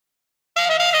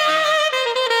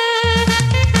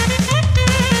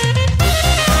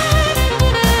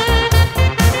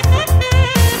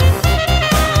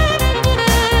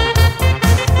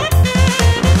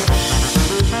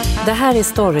här är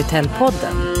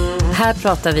Storytel-podden. Här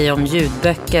pratar vi om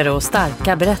ljudböcker och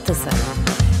starka berättelser.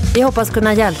 Vi hoppas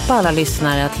kunna hjälpa alla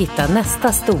lyssnare att hitta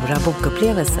nästa stora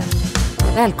bokupplevelse.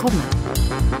 Välkommen!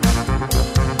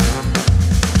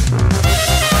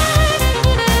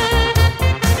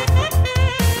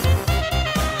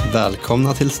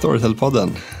 Välkomna till Storytel-podden.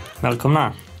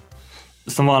 Välkomna!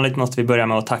 Som vanligt måste vi börja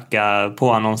med att tacka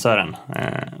på annonsören.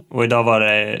 Och idag var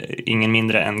det ingen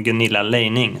mindre än Gunilla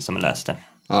Leining som läste.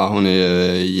 Ja, hon är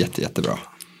ju jättebra.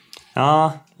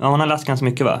 Ja, hon har läst ganska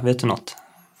mycket, va? Vet du något?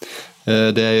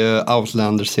 Det är ju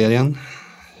Outlander-serien.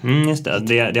 Just det.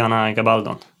 Diana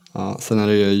Gabaldon. Ja, sen är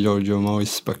det ju Giorgio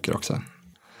Mois böcker också.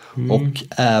 Och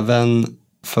även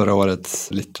förra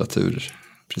årets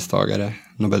litteraturpristagare,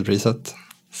 Nobelpriset,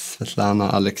 Svetlana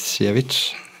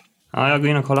Alexievich. Ja, jag går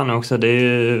in och kollar nu också. Det är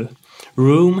ju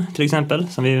Room till exempel,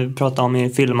 som vi pratade om i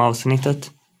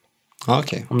filmavsnittet. Ja,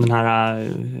 okej. Om den här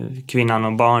kvinnan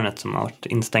och barnet som har varit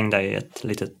instängda i ett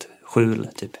litet skjul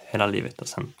typ hela livet. Och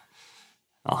sen,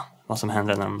 ja, vad som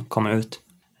händer när de kommer ut.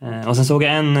 Och sen såg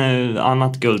jag en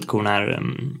annat guldkorn här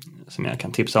som jag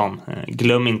kan tipsa om.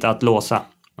 Glöm inte att låsa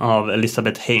av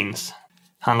Elizabeth Haynes.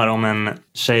 Handlar om en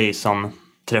tjej som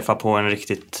träffar på en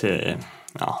riktigt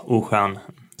oskön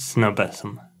snubbe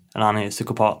som, eller han är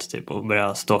psykopat typ, och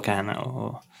börjar stalka henne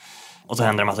och så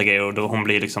händer en massa grejer och då hon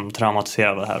blir liksom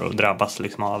traumatiserad av det här och drabbas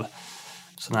liksom av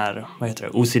sån här, vad heter det,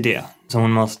 OCD. Så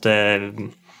hon måste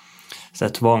så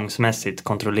här, tvångsmässigt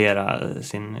kontrollera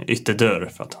sin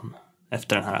ytterdörr för att hon,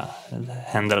 efter den här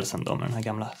händelsen då med den här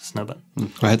gamla snubben.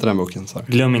 Vad heter den boken? Så?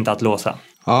 Glöm inte att låsa.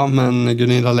 Ja, men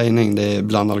Gunilla Leining, det är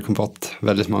blandad kompott.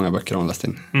 Väldigt många böcker hon läst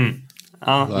in.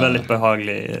 Ja, väldigt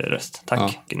behaglig röst.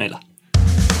 Tack, Gunilla.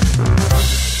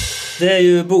 Det är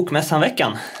ju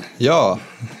Bokmässan-veckan. Ja,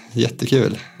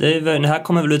 jättekul. Det här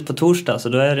kommer väl ut på torsdag, så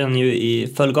då är den ju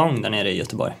i full gång där nere i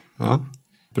Göteborg. Ja.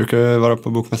 Brukar du vara på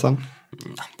Bokmässan?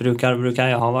 Brukar.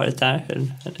 Jag har varit där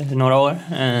för några år.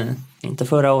 Inte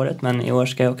förra året, men i år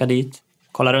ska jag åka dit.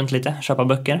 Kolla runt lite, köpa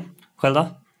böcker. Själv då?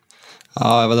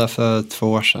 Ja, jag var där för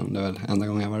 2 år sedan. Det är väl enda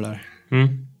gången jag var där.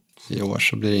 I år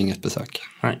så blir det inget besök.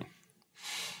 Nej.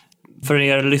 För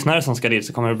er lyssnare som ska dit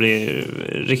så kommer det bli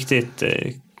riktigt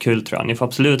kul, tror jag. Ni får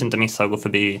absolut inte missa att gå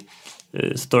förbi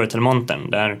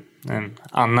Storytel-montern där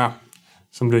Anna,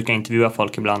 som brukar intervjua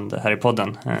folk ibland här i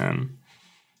podden,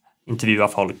 intervjua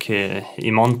folk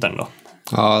i montern då.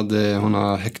 Ja, hon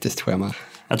har hektiskt schema.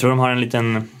 Jag tror de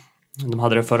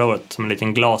hade det förra året som en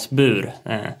liten glasbur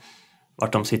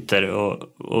vart de sitter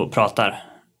och pratar.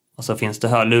 Och så finns det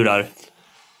hörlurar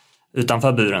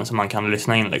utanför buren som man kan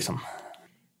lyssna in liksom.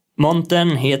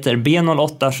 Montern heter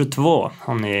B0822.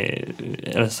 Om ni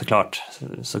är såklart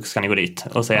så ska ni gå dit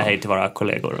och säga hej till våra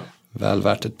kollegor. Väl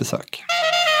värt ett besök.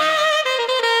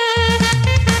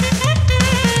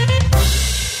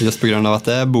 Just på grund av att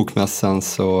det är Bokmässan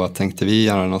så tänkte vi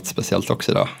göra något speciellt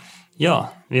också idag. Ja,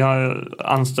 vi har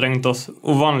ansträngt oss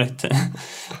ovanligt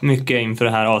mycket inför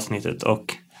det här avsnittet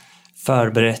och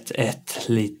förberett ett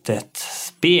litet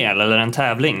spel eller en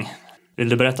tävling. Vill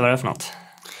du berätta vad det är för något?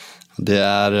 Det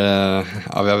är,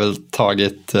 vi har väl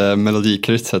tagit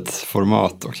Melodikryssets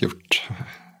format och gjort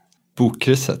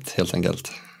Bokkrysset helt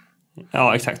enkelt.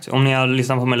 Ja, exakt. Om ni har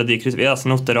lyssnat på Melodikrysset, vi har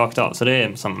snott det rakt av, så det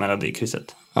är som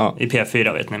Melodikrysset. Ja. I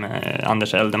P4 vet ni, med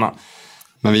Anders Eldeman.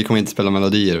 Men vi kommer inte spela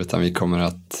melodier utan vi kommer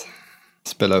att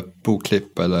spela upp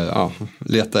bokklipp eller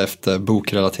leta efter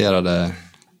bokrelaterade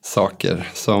saker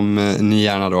som ni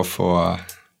gärna då får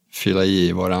fylla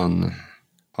i våran,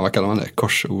 vad kallar man det?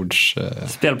 Korsords...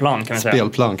 Spelplan kan vi säga.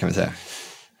 Spelplan kan vi säga.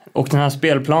 Och den här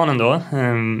spelplanen då,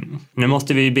 nu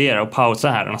måste vi be er att pausa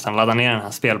här och nästan ladda ner den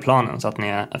här spelplanen så att ni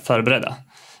är förberedda.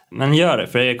 Men gör det,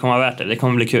 för det kommer vara värt det, det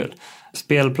kommer bli kul.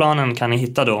 Spelplanen kan ni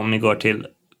hitta då om ni går till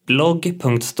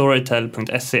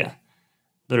blogg.storytel.se.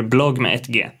 Då är det blogg med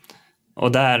 1G.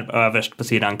 Och där överst på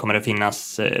sidan kommer det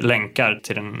finnas länkar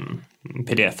till en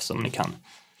pdf som ni kan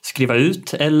skriva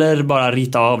ut eller bara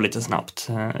rita av lite snabbt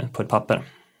på ett papper.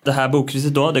 Det här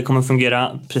bokkrysset då, det kommer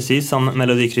fungera precis som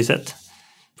Melodikrysset.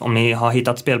 Om ni har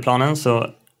hittat spelplanen så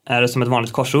är det som ett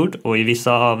vanligt korsord och i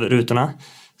vissa av rutorna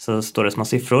så står det små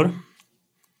siffror.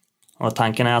 Och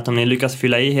tanken är att om ni lyckas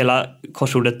fylla i hela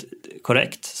korsordet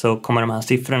korrekt så kommer de här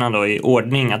siffrorna då i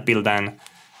ordning att bilda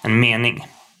en mening.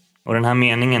 Och den här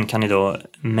meningen kan ni då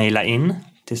mejla in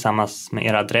tillsammans med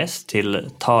er adress till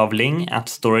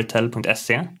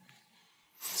tavling@storytel.se.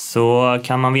 Så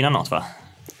kan man vinna något, va?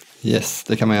 Yes,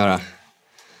 det kan man göra.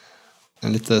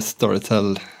 En lite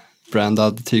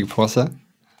Storytel-brandad tygpåse.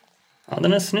 Ja,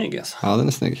 den är snygg alltså. Ja, den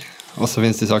är snygg. Och så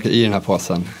finns det saker i den här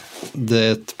påsen. Det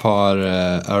är ett par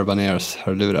Urban Ears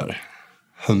hörlurar.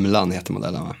 Humlan heter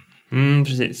modellen, va?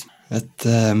 Precis. Ett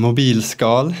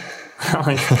mobilskal.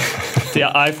 Till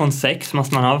iPhone 6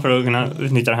 måste man ha för att kunna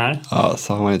utnyttja det här. Ja,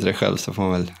 så har man inte det själv så får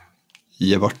man väl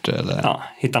ge bort det. Eller? Ja,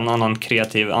 hitta en annan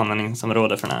kreativ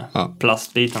användningsområde för den här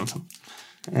plastbiten.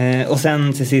 Och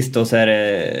sen till sist då så är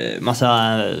det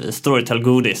massa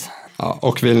Storytel-godis. Ja,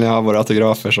 och vill ni ha våra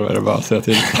autografer så är det bara att säga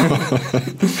till.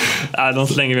 Ja, de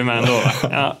slänger vi med ändå, va?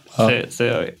 Ja, så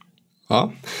gör vi.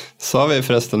 Ja, sa vi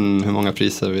förresten hur många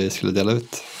priser vi skulle dela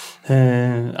ut?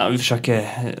 Ja, vi försöker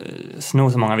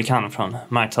sno så många vi kan från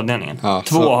marknadsavdelningen. Ja,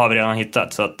 2 har vi redan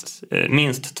hittat, så att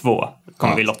minst 2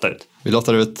 kommer vi lotta ut. Vi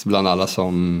lottar ut bland alla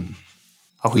som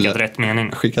har skickat rätt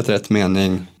mening. Skickat rätt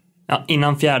mening. Ja,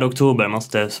 innan 4 oktober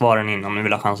måste svaren in om ni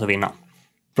vill ha chans att vinna.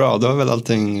 Bra, då är väl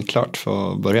allting klart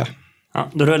för att börja. Ja,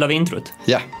 då rullar vi introt.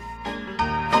 Ja.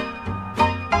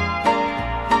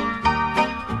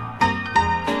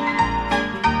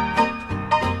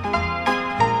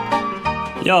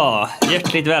 Ja,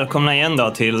 hjärtligt välkomna igen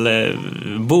då till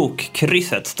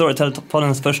bokkrysset.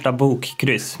 Storytel-poddens första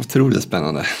bokkryss. Otroligt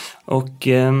spännande. Och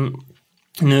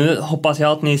nu hoppas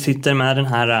jag att ni sitter med den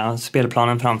här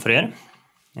spelplanen framför er.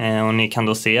 Och ni kan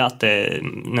då se att det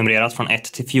numreras från 1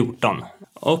 till 14.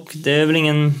 Och det är väl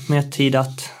ingen mer tid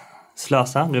att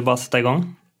slösa, det är bara att sätta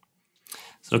igång.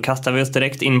 Så då kastar vi oss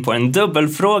direkt in på en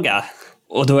dubbelfråga.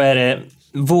 Och då är det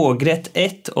vågrätt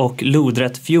 1 och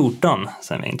lodrätt 14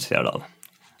 som vi är intresserade av.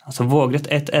 Alltså vågrätt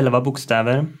 1, 11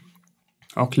 bokstäver.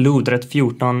 Och lodrätt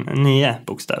 14, 9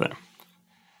 bokstäver.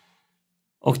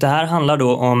 Och det här handlar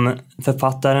då om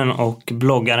författaren och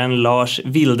bloggaren Lars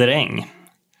Wilderäng.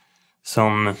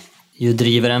 Som ju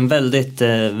driver en väldigt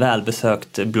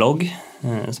välbesökt blogg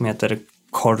som heter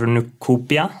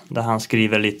Cornucopia. Där han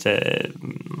skriver lite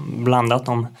blandat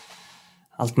om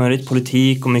allt möjligt,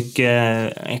 politik och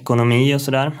mycket ekonomi och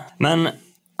sådär. Men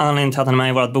anledningen till att han är med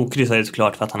i vårt bokkryss är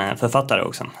såklart för att han är författare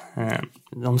också.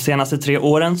 De senaste 3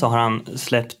 åren så har han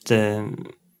släppt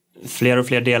fler och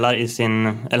fler delar i sin...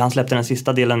 Eller han släppte den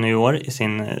sista delen nu i år i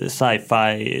sin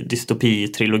sci-fi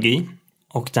dystopi-trilogi.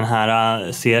 Och den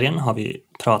här serien har vi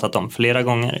pratat om flera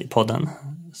gånger i podden.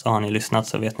 Så har ni lyssnat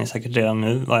så vet ni säkert redan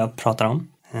nu vad jag pratar om.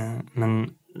 Men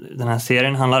den här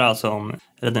serien handlar alltså om...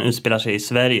 Eller den utspelar sig i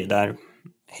Sverige där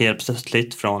helt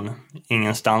plötsligt från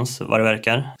ingenstans vad det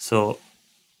verkar så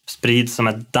sprids som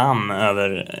ett damm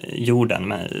över jorden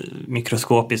med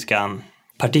mikroskopiska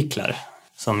partiklar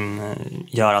som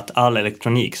gör att all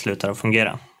elektronik slutar att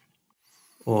fungera.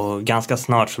 Och ganska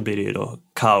snart så blir det ju då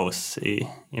kaos i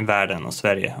världen och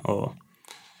Sverige. Och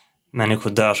människor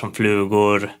dör som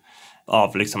flugor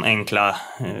av liksom enkla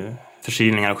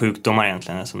förkylningar och sjukdomar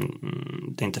egentligen. Som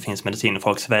det inte finns medicin och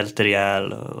folk svälter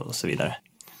ihjäl och så vidare.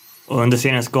 Och under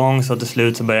seriens gång så till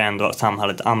slut så börjar ändå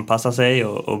samhället anpassa sig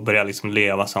och börja liksom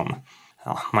leva som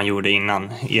man gjorde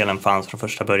innan elen fanns från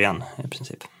första början i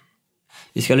princip.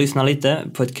 Vi ska lyssna lite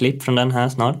på ett klipp från den här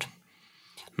snart.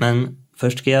 Men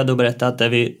först ska jag då berätta att där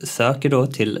vi söker då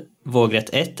till vågrätt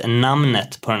 1 är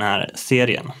namnet på den här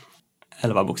serien.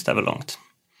 11 bokstäver långt.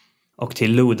 Och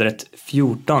till lodrätt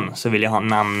 14 så vill jag ha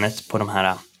namnet på de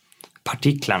här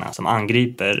partiklarna som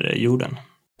angriper jorden.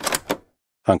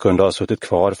 Han kunde ha suttit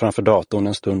kvar framför datorn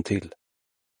en stund till.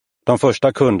 De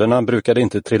första kunderna brukade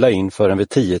inte trilla in förrän vid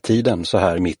 10-tiden så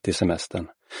här mitt i semestern.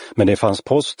 Men det fanns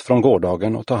post från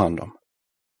gårdagen att ta hand om.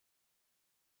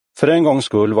 För en gångs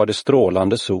skull var det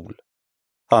strålande sol.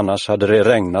 Annars hade det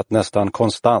regnat nästan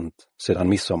konstant sedan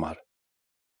midsommar.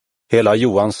 Hela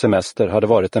Johans semester hade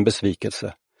varit en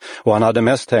besvikelse och han hade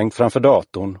mest hängt framför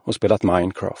datorn och spelat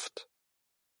Minecraft.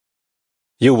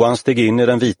 Johan steg in i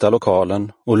den vita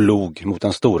lokalen och log mot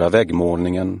den stora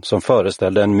väggmålningen som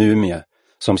föreställde en mumie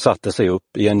som satte sig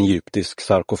upp i en egyptisk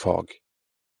sarkofag.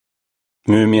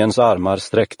 Mumiens armar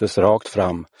sträcktes rakt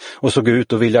fram och såg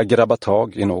ut att vilja grabba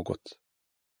tag i något.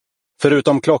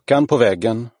 Förutom klockan på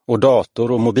väggen och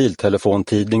dator- och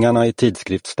mobiltelefontidningarna i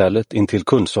tidskriftsstället intill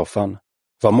kundsoffan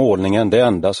var målningen det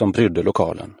enda som prydde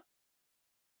lokalen.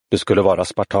 Det skulle vara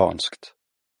spartanskt.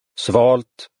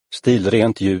 Svalt,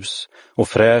 stilrent ljus och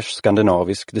fräsch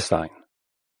skandinavisk design.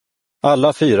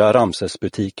 Alla 4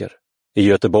 Ramses-butiker i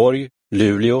Göteborg,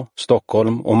 Luleå,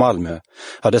 Stockholm och Malmö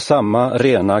hade samma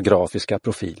rena grafiska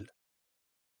profil.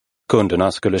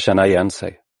 Kunderna skulle känna igen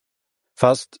sig.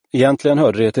 Fast egentligen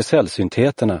hörde det till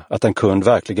sällsyntheterna att en kund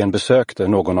verkligen besökte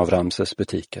någon av Ramses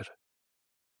butiker.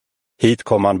 Hit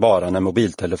kom man bara när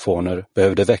mobiltelefoner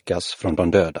behövde väckas från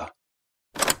de döda.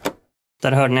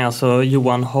 Där hörde ni alltså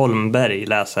Johan Holmberg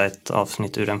läsa ett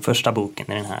avsnitt ur den första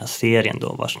boken i den här serien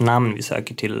då, vars namn vi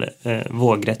söker till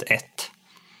vågrätt 1.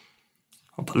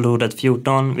 Och på lodrätt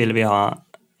 14 vill vi ha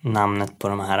namnet på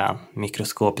de här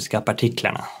mikroskopiska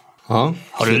partiklarna Ja.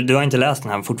 Du har inte läst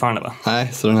den här fortfarande, va? Nej,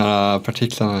 så den här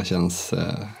partiklarna känns...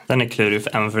 Den är klurig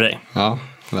även för dig. Ja,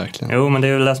 verkligen. Jo, men det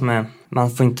är väl det som är...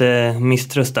 Man får inte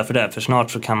misströsta för det, för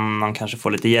snart så kan man kanske få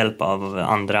lite hjälp av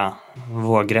andra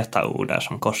vågrätta ord där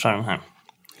som korsar den här.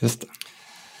 Just det.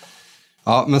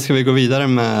 Ja, men ska vi gå vidare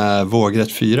med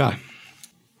vågrätt 4?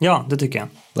 Ja, det tycker jag.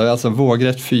 Det är alltså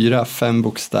vågrätt 4, 5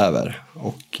 bokstäver.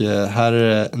 Och här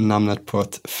är namnet på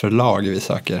ett förlag vi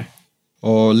söker.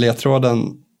 Och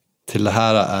ledtråden till det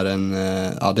här är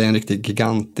det är en riktig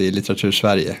gigant i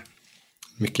litteratur-Sverige.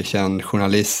 Mycket känd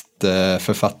journalist,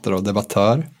 författare och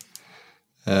debattör.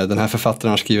 Den här författaren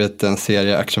har skrivit en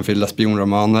serie actionfyllda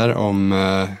spionromaner om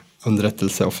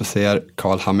underrättelseofficer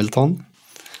Carl Hamilton.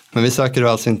 Men vi söker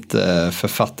alltså inte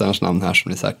författarens namn här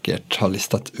som ni säkert har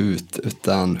listat ut,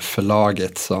 utan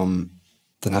förlaget som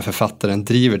den här författaren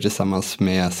driver tillsammans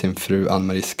med sin fru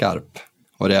Ann-Marie Skarp.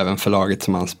 Och det är även förlaget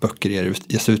som hans böcker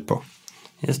ges ut på.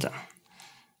 Just det.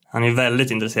 Han är ju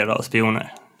väldigt intresserad av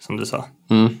spioner, som du sa.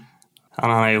 Mm.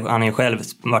 Han har ju själv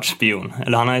varit spion.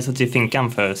 Eller han har ju suttit i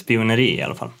finkan för spioneri i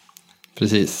alla fall.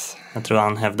 Precis. Jag tror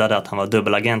han hävdade att han var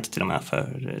dubbelagent till och med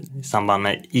i samband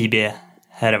med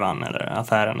IB-härvan eller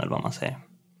affären eller vad man säger.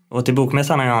 Och till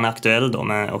bokmässan är han aktuell då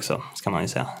med också, ska man ju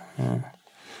säga.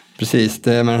 Precis,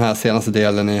 det är med den här senaste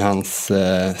delen i hans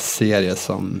serie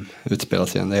som utspelar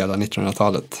sig under hela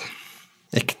 1900-talet.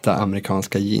 Äkta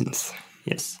amerikanska jeans.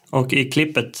 Yes. Och i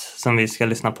klippet som vi ska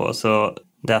lyssna på, så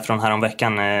där från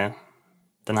häromveckan,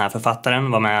 den här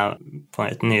författaren var med på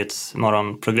ett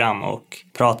nyhetsmorgonprogram och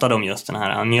pratade om just den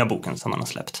här nya boken som han har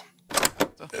släppt.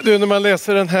 Du, när man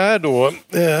läser den här då,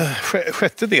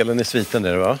 sjätte delen i sviten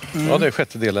är det, va? Mm. Ja, det är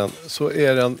sjätte delen. Så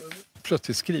är den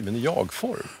plötsligt skriven i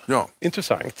jag-form. Ja.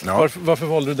 Intressant. Ja. Varför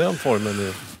valde du den formen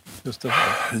i just den här?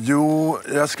 Jo,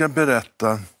 jag ska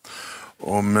berätta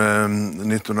om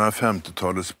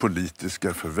 1950-talets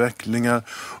politiska förvecklingar,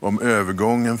 om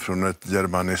övergången från ett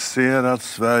germaniserat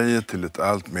Sverige till ett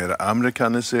allt mer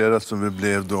amerikaniserat som vi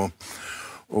blev då.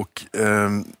 Och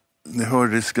ni hör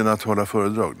risken att hålla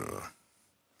föredrag nu, va?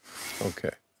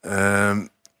 Okej.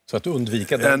 Så att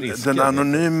undvika den risken. Den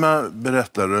anonyma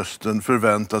berättarrösten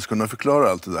förväntas kunna förklara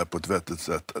allt det där på ett vettigt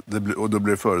sätt. Och då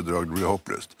blir föredrag, det blir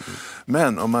hopplöst.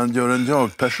 Men om man gör en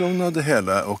jag-person av det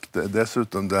hela och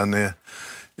dessutom den är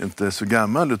inte så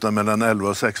gammal utan mellan 11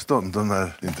 och 16, de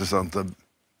här intressanta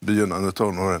begynnande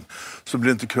tonåren, så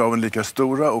blir inte kraven lika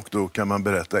stora och då kan man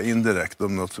berätta indirekt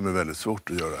om något som är väldigt svårt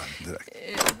att göra direkt.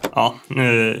 Ja,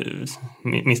 nu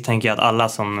misstänker jag att alla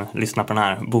som lyssnar på den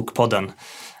här bokpodden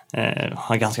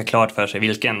har ganska klart för sig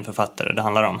vilken författare det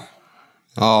handlar om.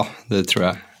 Ja, det tror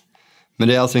jag. Men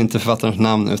det är alltså inte författarens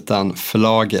namn utan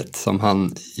förlaget som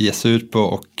han ges ut på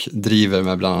och driver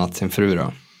med bland annat sin fru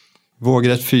då.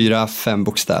 Vågrätt 4, 5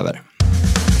 bokstäver.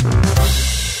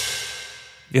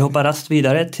 Vi hoppar rast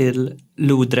vidare till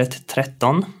lodrätt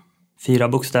 13, 4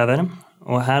 bokstäver.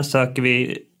 Och här söker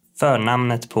vi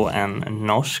förnamnet på en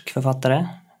norsk författare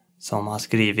som har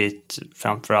skrivit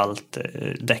framförallt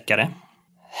deckare.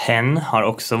 Hen har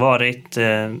också varit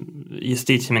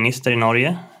justitieminister i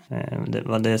Norge.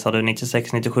 Det sa du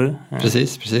 96-97.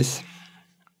 Precis.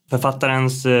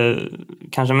 Författarens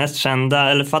kanske mest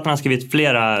kända, eller författaren har skrivit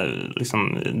flera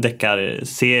liksom,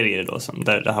 deckarserier då,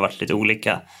 där det har varit lite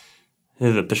olika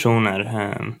huvudpersoner.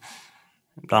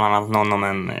 Bland annat någon om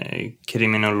en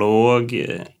kriminolog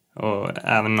och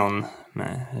även någon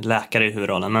med läkare i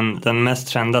huvudrollen. Men den mest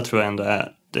kända tror jag ändå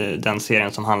är den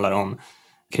serien som handlar om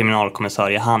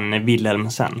kriminalkommissarie Hanne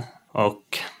Wilhelmsen.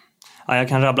 Och ja, jag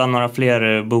kan rabbla några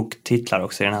fler boktitlar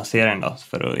också i den här serien då,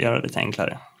 för att göra det lite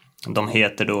enklare. De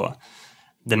heter då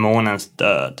Demonens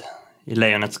död, I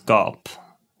lejonets gap,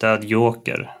 Död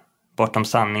joker, Bortom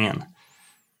sanningen.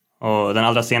 Och den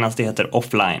allra senaste heter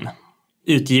Offline.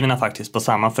 Utgivna faktiskt på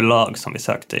samma förlag som vi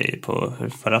sökte på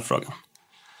förra frågan.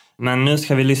 Men nu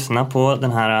ska vi lyssna på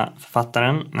den här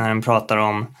författaren när den pratar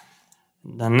om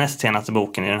den näst senaste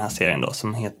boken i den här serien då,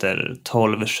 som heter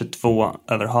 1222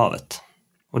 över havet.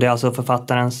 Och det är alltså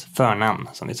författarens förnamn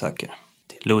som vi söker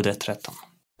till lodrätt 13.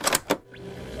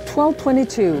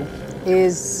 1222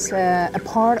 is a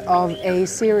part of a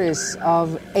series of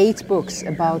 8 books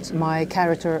about my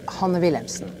character Hanne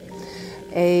Wilhelmsen,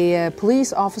 a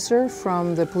police officer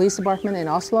from the police department in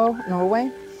Oslo, Norway.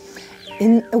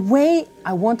 In a way,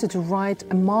 I wanted to write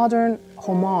a modern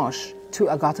homage to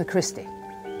Agatha Christie.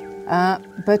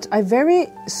 But I very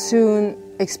soon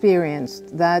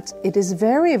experienced that it is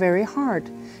very, very hard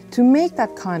to make that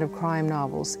kind of crime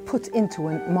novels put into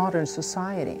a modern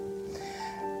society.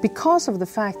 Because of the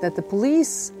fact that the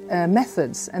police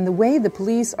methods and the way the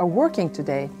police are working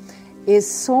today is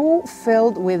so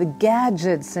filled with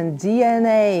gadgets and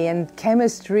DNA and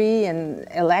chemistry and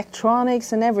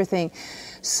electronics and everything.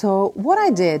 So what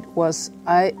I did was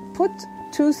I put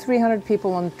 200-300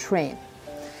 people on a train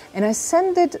and I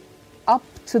sent it up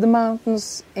to the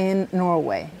mountains in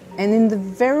Norway. And in the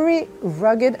very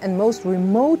rugged and most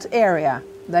remote area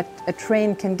that a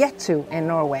train can get to in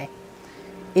Norway,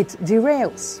 it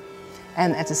derails.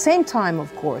 And at the same time,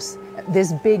 of course,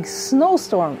 this big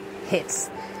snowstorm hits.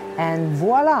 And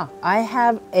voila, I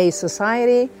have a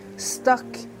society stuck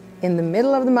in the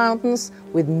middle of the mountains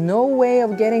with no way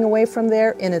of getting away from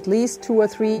there in at least 2 or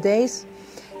 3 days.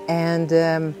 And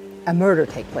a murder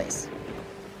take place.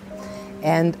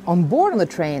 And on board on the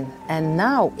train, and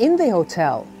now in the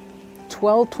hotel,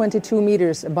 22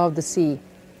 meters above the sea,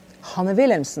 Hanne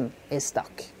Wilhelmsen is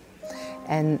stuck.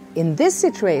 And in this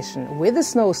situation, with a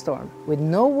snowstorm, with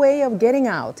no way of getting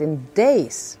out in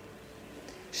days,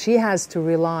 she has to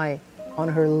rely on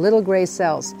her little gray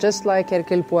cells, just like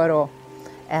Hercule Poirot.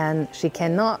 And she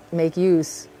cannot make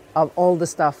use of all the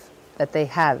stuff that they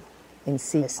have in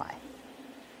CSI.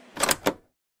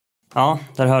 Ja,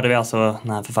 där hörde vi alltså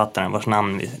den här författaren vars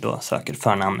namn vi då söker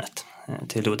förnamnet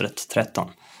till lodrätt 13.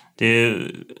 Det är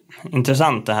ju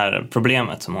intressant det här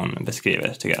problemet som hon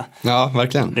beskriver, tycker jag. Ja,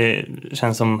 verkligen. Det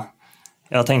känns som,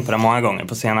 jag har tänkt på det många gånger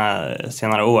på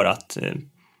senare år, att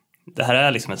det här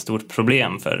är liksom ett stort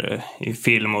problem för i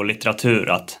film och litteratur,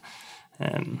 att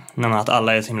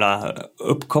alla är så himla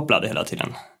uppkopplade hela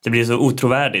tiden. Det blir så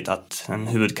otrovärdigt att en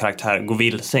huvudkaraktär går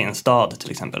vilse i en stad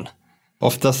till exempel.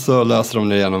 Oftast så löser de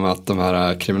det genom att de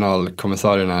här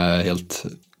kriminalkommissarierna är helt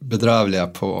bedrövliga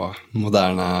på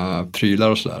moderna prylar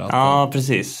och sådär. Ja,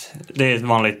 precis. Det är ett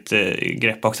vanligt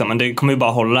grepp också, men det kommer ju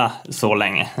bara hålla så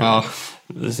länge. Ja.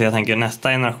 Så jag tänker nästa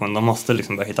generation, de måste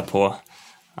liksom börja hitta på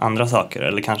andra saker,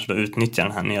 eller kanske då utnyttja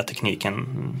den här nya tekniken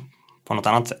på något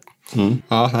annat sätt. Mm.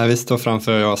 Ja, vi står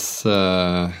framför oss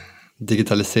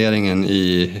digitaliseringen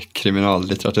i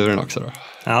kriminallitteraturen också då.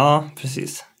 Ja,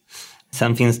 precis.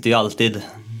 Sen finns det ju alltid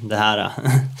det här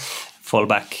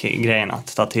fallback-grejen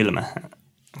att ta till med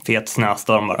fet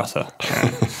snöstorm bara så.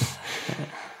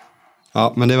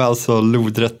 Ja, men det var alltså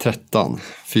lodrätt 13,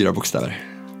 4 bokstäver.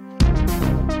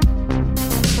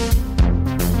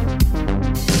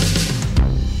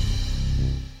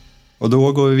 Och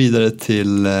då går vi vidare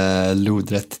till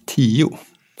lodrätt 10,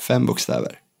 5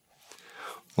 bokstäver.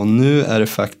 Och nu är det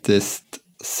faktiskt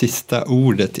sista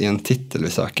ordet i en titel vi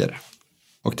söker.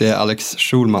 Och det är Alex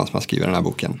Schulman som har skrivit den här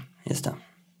boken. Just det.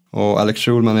 Och Alex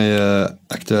Schulman är ju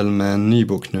aktuell med en ny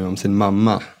bok nu om sin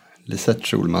mamma, Lisette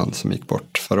Schulman, som gick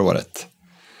bort förra året.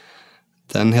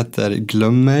 Den heter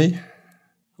Glöm mig.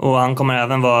 Och han kommer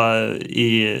även vara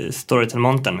i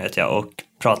Storytel-montern, vet jag, och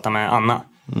prata med Anna.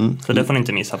 Så det får ni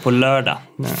inte missa på lördag.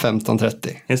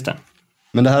 15.30. Just det.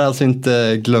 Men det här är alltså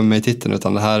inte Glöm mig-titeln,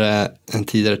 utan det här är en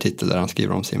tidigare titel där han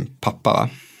skriver om sin pappa, va?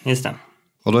 Just det.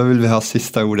 Och då vill vi ha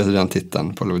sista ordet i den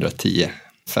titeln på lodrätt 10,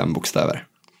 5 bokstäver.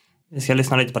 Vi ska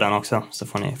lyssna lite på den också, så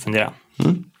får ni fundera.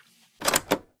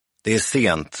 Det är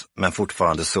sent, men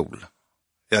fortfarande sol.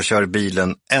 Jag kör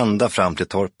bilen ända fram till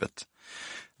torpet.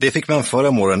 Det fick man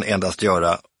förra morgonen endast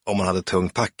göra om man hade tung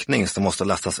packning som måste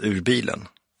lastas ur bilen.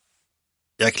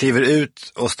 Jag kliver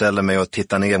ut och ställer mig och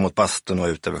tittar ner mot bastun och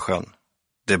ut över sjön.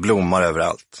 Det blommar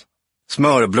överallt.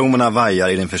 Smörblommorna vajar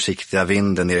i den försiktiga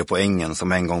vinden nere på ängen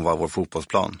som en gång var vår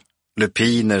fotbollsplan.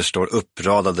 Lupiner står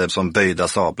uppradade som böjda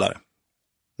sablar.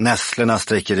 Nässlorna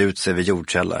sträcker ut sig vid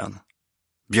jordkällaren.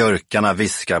 Björkarna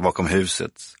viskar bakom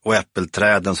huset och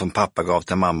äppelträden som pappa gav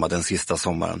till mamma den sista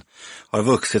sommaren har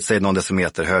vuxit sig någon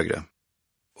decimeter högre.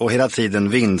 Och hela tiden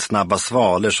vindsnabba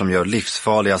svalor som gör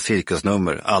livsfarliga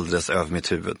cirkusnummer alldeles över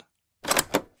mitt huvud.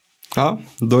 Ja,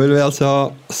 då vill vi alltså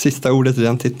ha sista ordet i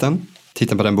den titeln.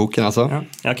 Titeln på den boken alltså. Ja,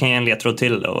 jag kan ge en ledtråd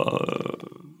till, och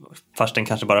fast den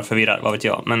kanske bara förvirrar, vad vet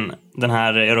jag. Men den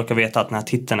här, jag råkar veta att den här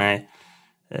titeln är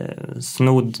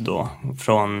snodd då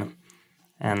från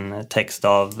en text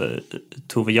av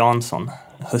Tove Jansson.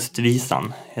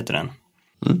 Höstvisan heter den.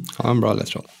 Ja, en bra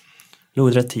ledtråd.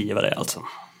 Lodrätt 10 var det alltså.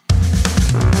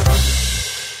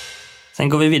 Sen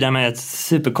går vi vidare med ett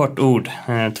superkort ord.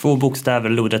 2 bokstäver,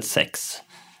 lodrätt 6.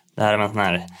 Det här är en sån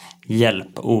här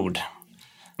hjälpord.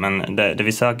 Men det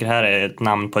vi söker här är ett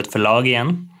namn på ett förlag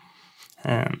igen.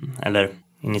 Eller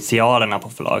initialerna på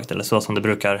förlaget, eller så som det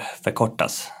brukar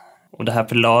förkortas. Och det här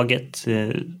förlaget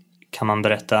kan man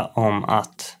berätta om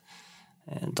att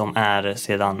de är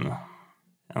sedan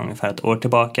ungefär ett år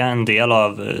tillbaka en del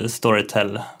av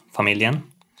Storytel-familjen.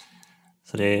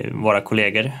 Så det är våra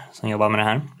kollegor som jobbar med det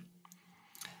här.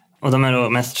 Och de är då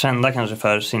mest kända kanske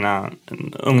för sina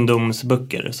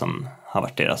ungdomsböcker som har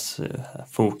varit deras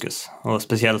fokus. Och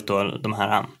speciellt då de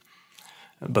här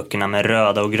böckerna med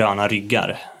röda och gröna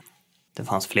ryggar. Det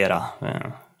fanns flera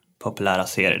populära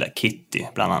serier där, Kitty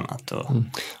bland annat. Och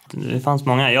det fanns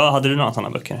många. Hade du några sådana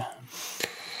böcker?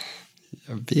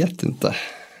 Jag vet inte.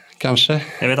 Kanske.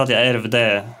 Jag vet att jag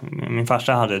ärvde, min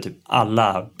farsa hade typ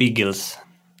alla Biggles.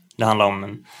 Det handlar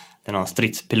om det är någon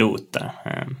stridspilot där.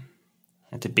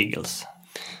 Heter Biggles.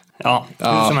 Ja,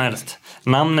 hur som helst.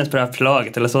 Namnet på det här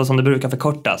förlaget, eller så som det brukar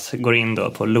förkortas, går in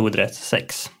då på Lodrätt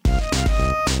 6.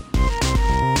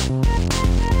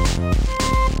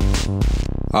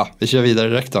 Ja, vi kör vidare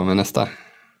direkt då med nästa.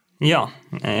 Ja,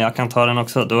 jag kan ta den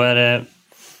också. Då är det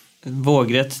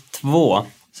Vågrätt 2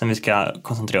 som vi ska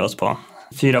koncentrera oss på.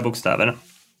 4 bokstäver.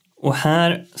 Och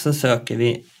här så söker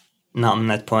vi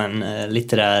namnet på en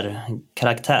litterär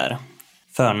karaktär.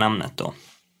 Förnamnet då.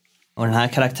 Och den här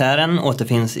karaktären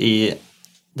återfinns i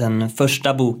den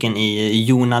första boken i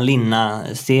Jona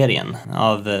Linna-serien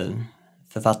av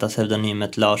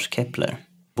författarpseudonymet Lars Kepler.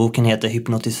 Boken heter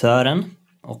Hypnotisören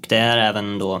och det är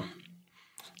även då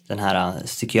den här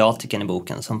psykiatriken i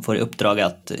boken som får i uppdrag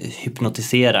att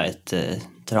hypnotisera ett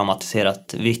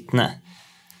traumatiserat vittne.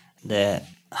 Det är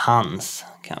hans,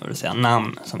 kan jag väl säga,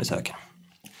 namn som vi söker.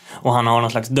 Och han har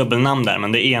någon slags dubbelnamn där,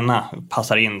 men det ena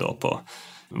passar in då på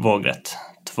Vågrätt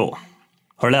 2.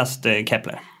 Har du läst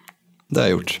Kepler? Det har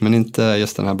jag gjort, men inte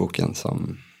just den här boken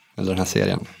eller den här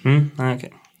serien. Okay.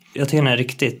 Jag tycker den är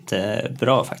riktigt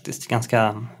bra faktiskt.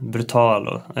 Ganska brutal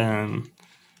och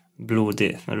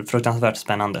blodig. Fruktansvärt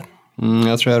spännande.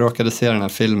 Jag tror jag råkade se den här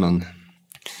filmen.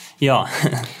 Ja,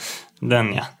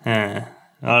 den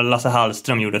ja. Lasse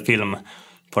Hallström gjorde film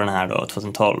på den här då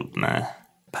 2012 med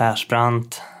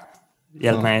Persbrandt.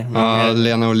 Hjälp mig. Ja,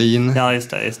 Lena Olin. Ja, just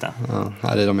det.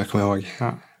 Ja, det är de jag kommer ihåg.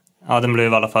 Ja, den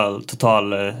blev i alla fall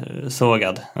total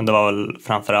sågad. Men det var väl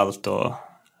framförallt då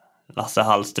Lasse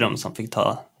Hallström som fick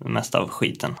ta det mesta av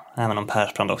skiten. Även om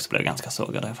Persbrandt också blev ganska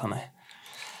sågad för mig.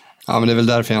 Ja, men det är väl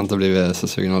därför jag inte blivit så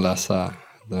sugen att läsa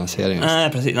den här serien.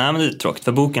 Nej, precis. Nej, men det är tråkigt.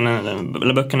 För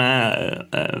böckerna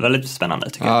är väldigt spännande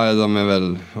tycker jag. Ja, de är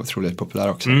väl otroligt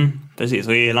populära också. Precis,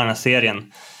 och i hela den här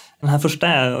serien. Den här första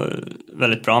är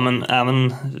väldigt bra, men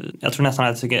även, jag tror nästan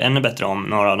att jag tycker ännu bättre om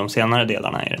några av de senare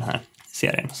delarna i den här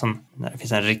serien. Där det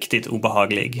finns en riktigt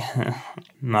obehaglig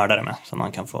mördare med, som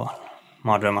man kan få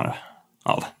mardrömmar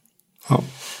av. Ja.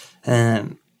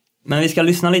 Men vi ska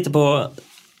lyssna lite på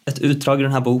ett utdrag i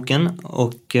den här boken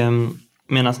och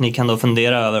medan ni kan då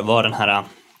fundera över vad den här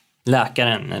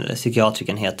läkaren eller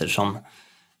psykiatriken heter som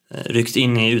rycks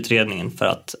in i utredningen för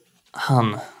att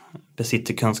han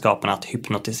besitter kunskapen att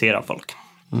hypnotisera folk.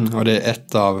 Och det är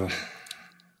ett av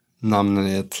namnen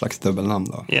i ett slags dubbelnamn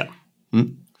då? Ja.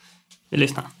 Vi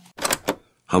lyssnar.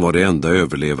 Han var det enda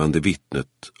överlevande vittnet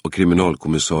och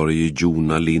kriminalkommissarie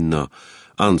Jona Linna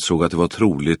ansåg att det var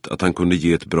troligt att han kunde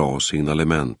ge ett bra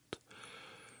signalement.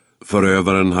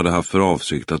 Förövaren hade haft för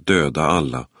avsikt att döda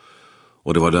alla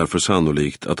och det var därför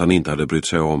sannolikt att han inte hade brytt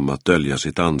sig om att dölja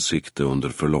sitt ansikte under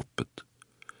förloppet.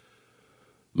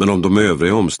 Men om de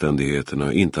övriga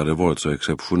omständigheterna inte hade varit så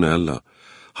exceptionella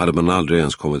hade man aldrig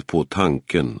ens kommit på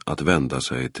tanken att vända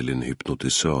sig till en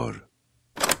hypnotisör.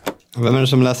 Vem är det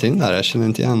som läser in där? Jag känner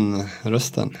inte igen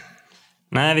rösten.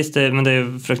 Nej, visst, men det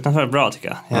är fruktansvärt bra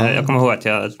tycker jag. Jag kommer ihåg att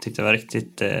jag tyckte det var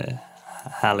riktigt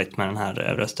härligt med den här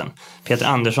rösten. Peter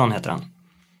Andersson heter han.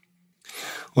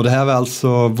 Och det här var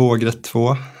alltså Vågrätt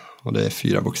 2 och det är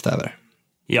 4 bokstäver.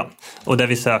 Ja, och det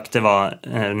vi sökte var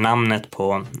namnet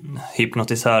på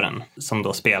hypnotisören som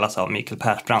då spelas av Mikael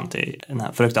Persbrandt i den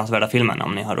här fruktansvärda filmen,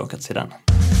 om ni har råkat se den.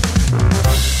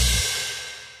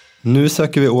 Nu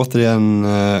söker vi återigen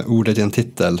ordet i en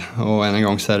titel och en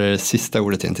gång så är det sista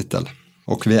ordet i en titel.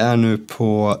 Och vi är nu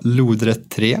på Lodrätt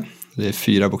 3, det är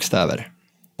 4 bokstäver.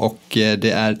 Och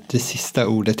det är det sista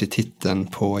ordet i titeln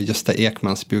på Gösta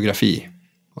Ekmans biografi.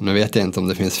 Och nu vet jag inte om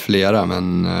det finns flera,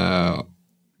 men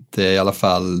det är i alla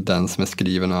fall den som är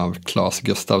skriven av Claes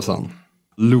Gustafsson.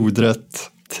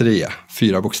 Lodrätt 3,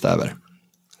 4 bokstäver.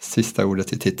 Sista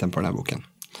ordet i titeln på den här boken.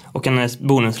 Och en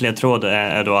bonusledtråd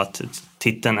är då att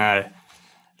titeln är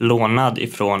lånad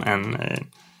ifrån en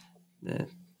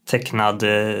tecknad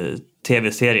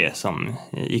tv-serie som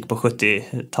gick på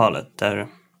 70-talet där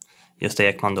Gösta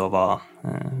Ekman då var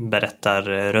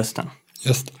berättarrösten.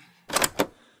 Just det.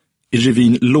 I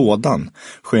revyn Lådan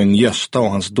sjöng Gösta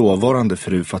och hans dåvarande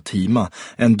fru Fatima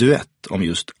en duett om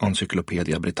just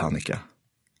Encyclopedia Britannica.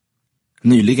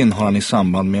 Nyligen har han i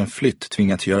samband med en flytt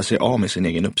tvingats göra sig av med sin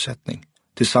egen uppsättning,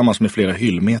 tillsammans med flera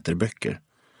hyllmeter böcker.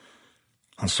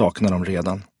 Han saknar dem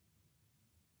redan.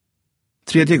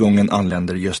 Tredje gången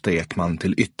anländer Gösta Ekman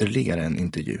till ytterligare en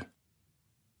intervju.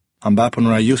 Han bär på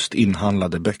några just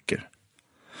inhandlade böcker.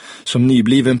 Som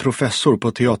nybliven professor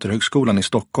på Teaterhögskolan i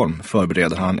Stockholm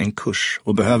förbereder han en kurs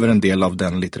och behöver en del av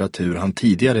den litteratur han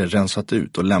tidigare rensat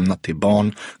ut och lämnat till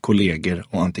barn, kollegor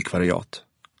och antikvariat.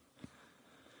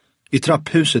 I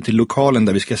trapphuset till lokalen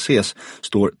där vi ska ses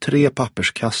står 3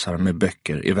 papperskassar med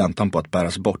böcker i väntan på att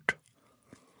bäras bort.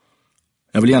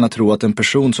 Jag vill gärna tro att en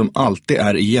person som alltid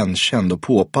är igenkänd och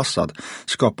påpassad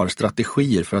skapar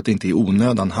strategier för att inte i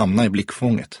onödan hamna i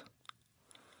blickfånget.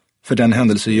 För den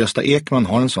händelse Gösta Ekman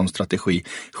har en sån strategi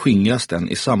skingras den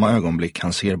i samma ögonblick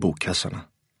han ser bokkassarna.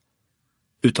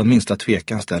 Utan minsta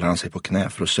tvekan ställer han sig på knä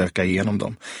för att söka igenom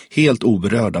dem, helt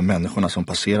oberörd av människorna som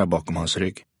passerar bakom hans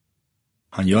rygg.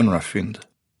 Han gör några fynd.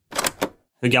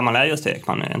 Hur gammal är Gösta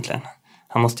Ekman egentligen?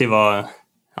 Han måste ju vara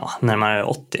närmare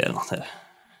 80 eller något.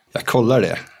 Jag kollar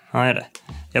det. Ja, är det.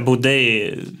 Jag bodde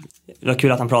i... Det var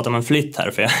kul att han pratade om en flytt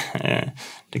här. För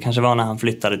det kanske var när han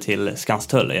flyttade till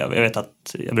Skanstull. Jag vet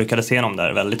att jag brukade se honom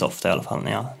där väldigt ofta i alla fall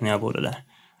när jag bodde där.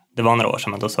 Det var några år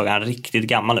sedan, men då såg han riktigt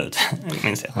gammal ut,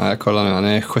 minns jag. Ja, jag kollar nu. Han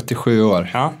är 77 år.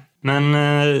 Ja, men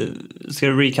ska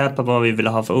du recapa vad vi ville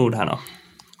ha för ord här då?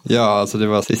 Ja, alltså det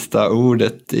var sista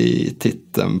ordet i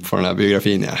titeln på den här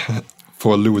biografin. Ja.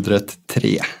 På lodrätt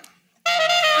 3.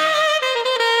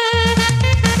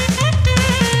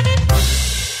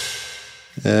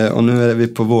 Och nu är vi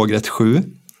på vågrätt 7.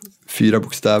 4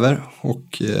 bokstäver.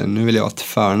 Och nu vill jag ha ett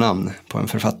förnamn på en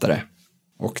författare.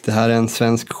 Och det här är en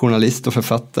svensk journalist och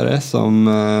författare som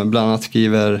bland annat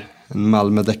skriver en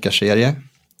Malmö-deckarserie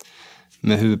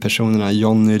med huvudpersonerna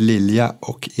Johnny Lilja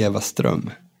och Eva Ström.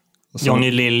 Och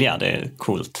Johnny Lilja, det är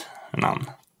coolt namn.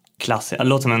 Klassiskt. Det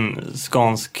låter som en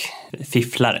skånsk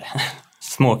fifflare.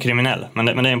 Småkriminell. Men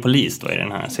det är en polis då i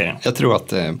den här serien. Jag tror att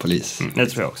det är en polis. Det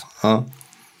tror jag också.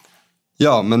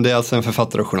 Ja, men det är alltså en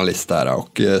författare och journalist där.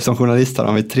 Och som journalist har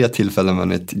han vid 3 tillfällen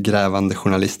vunnit Grävande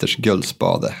journalisters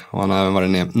guldspade. Och han har även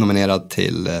varit nominerad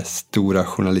till Stora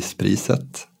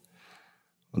journalistpriset.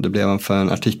 Och det blev han för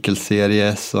en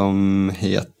artikelserie som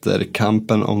heter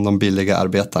Kampen om de billiga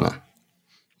arbetarna.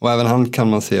 Och även han kan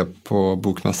man se på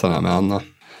bokmässan med Anna.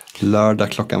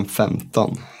 Lördag klockan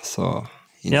 15 så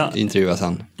intervjuas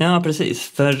han. Ja,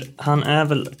 precis. För han är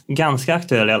väl ganska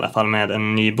aktuell i alla fall med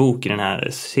en ny bok i den här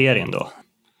serien då.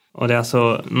 Och det är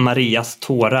alltså Marias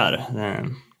tårar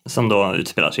som då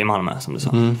utspelar sig i Malmö, som du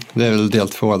sa. Det är väl del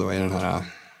 2 då i den här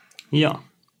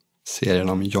serien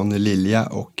om Johnny Lilja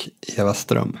och Eva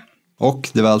Ström. Och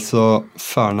det var alltså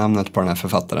förnamnet på den här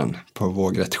författaren på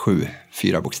vågrätt 7,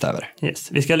 4 bokstäver.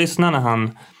 Yes. Vi ska lyssna när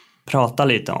han pratar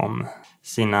lite om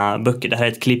sina böcker. Det här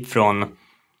är ett klipp från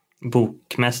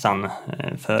bokmässan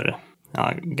för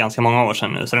ganska många år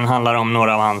sedan nu. Så den handlar om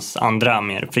några av hans andra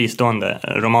mer fristående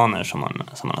romaner som han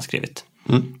har skrivit.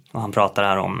 Och han pratar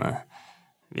här om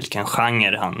vilken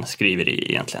genre han skriver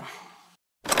i egentligen.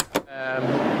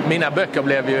 Mina böcker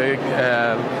blev ju...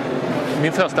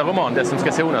 Min första roman, Det som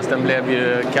ska sonas, den blev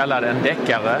ju kallad en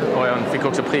deckare. Och jag fick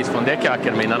också pris från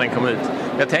Deckarakademin när den kom ut.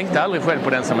 Jag tänkte aldrig själv på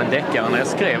den som en deckare när jag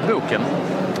skrev boken.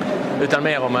 Utan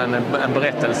mer om en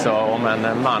berättelse om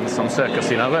en man som söker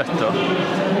sina rötter.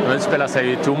 Den utspelar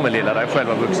sig i Tomelilla där jag själv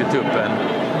har vuxit upp,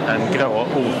 en grå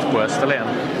ort på Österlen.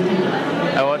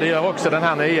 Och det gör också den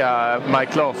här nya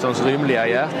Mike Larssons Rymliga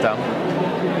hjärta.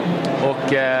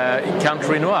 Och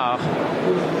Country Noir,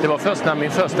 det var först när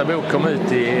min första bok kom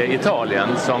ut i Italien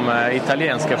som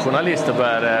italienska journalister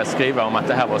började skriva om att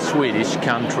det här var Swedish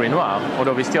Country Noir. Och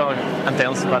då visste jag inte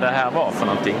ens vad det här var för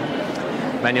någonting.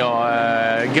 Men jag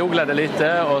googlade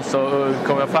lite och så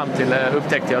kom jag fram till,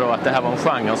 upptäckte jag då att det här var en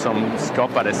genre som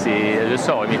skapades i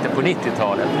USA i mitten på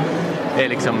 90-talet. Det är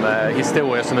liksom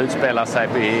historier som utspelar sig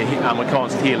i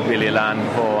amerikanskt hillbillyland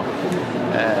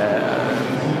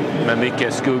med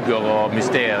mycket skuggor och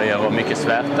mysterier och mycket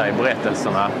svärta i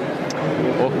berättelserna.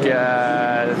 Och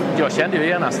jag kände ju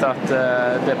genast att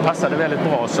det passade väldigt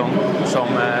bra som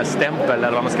stämpel,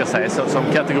 eller vad man ska säga, som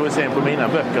kategorisering på mina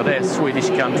böcker. Det är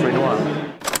Swedish Country Noir.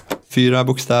 4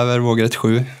 bokstäver, vågrätt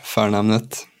 7,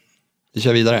 förnamnet. Vi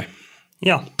kör vidare.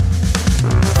 Ja.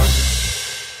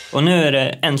 Och nu är det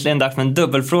äntligen dags för en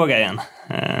dubbelfråga igen.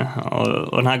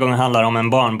 Och den här gången handlar det om en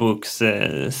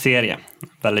barnboksserie.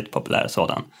 Väldigt populär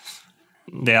sådan.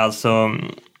 Det är alltså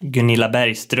Gunilla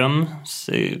Bergströms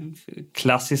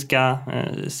klassiska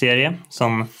serie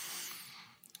som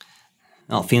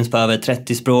finns på över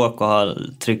 30 språk och har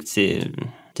tryckts i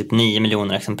typ 9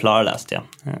 miljoner exemplar, läste jag.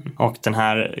 Och den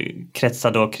här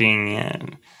kretsar då kring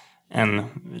en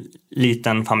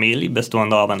liten familj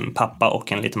bestående av en pappa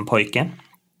och en liten pojke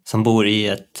som bor i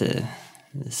ett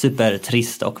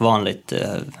supertrist och vanligt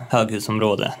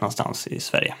höghusområde någonstans i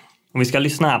Sverige. Och vi ska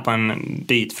lyssna här på en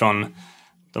bit från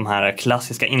de här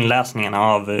klassiska inläsningarna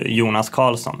av Jonas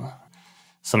Karlsson,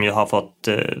 som ju har fått,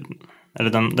 eller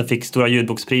de fick Stora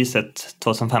ljudbokspriset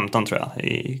 2015 tror jag,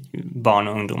 i barn-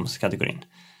 och ungdomskategorin.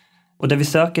 Och det vi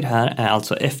söker här är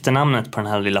alltså efternamnet på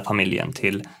den här lilla familjen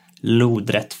till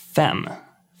lodrätt 5.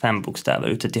 5 bokstäver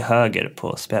ute till höger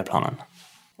på spelplanen.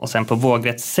 Och sen på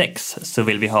vågrätt 6 så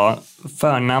vill vi ha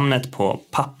förnamnet på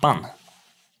pappan.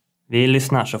 Vi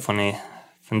lyssnar så får ni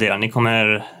fundera. Ni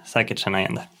kommer säkert känna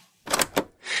igen det.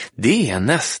 Det är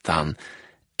nästan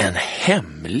en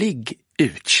hemlig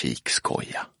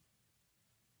utkikskoja.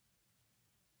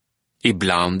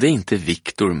 Ibland är inte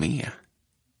Viktor med.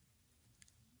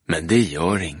 Men det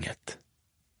gör inget.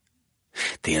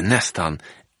 Det är nästan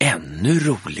ännu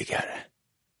roligare.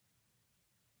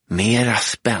 Mera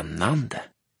spännande.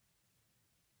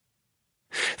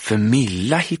 För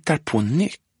Milla hittar på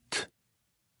nytt.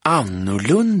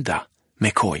 Annorlunda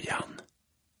med kojan.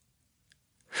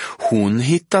 Hon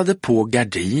hittade på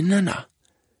gardinerna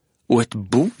och ett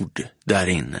bord där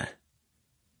inne.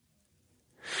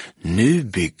 Nu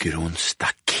bygger hon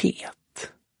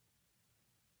staket.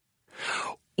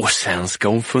 Och sen ska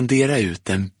hon fundera ut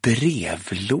en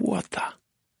brevlåda.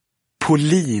 På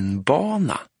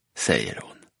linbana, säger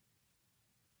hon.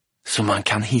 Så man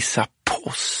kan hissa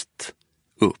post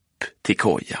upp till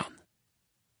kojan.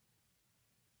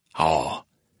 Ja,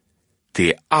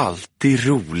 det är alltid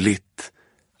roligt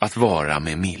att vara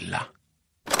med Milla.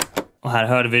 Och här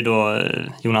hörde vi då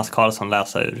Jonas Karlsson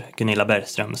läsa ur Gunilla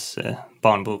Bergströms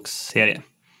barnboksserie.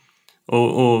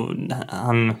 Och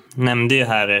han nämnde ju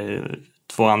här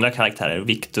 2 andra karaktärer,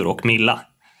 Viktor och Milla.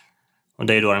 Och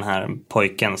det är då den här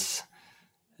pojkens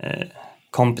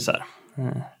kompisar.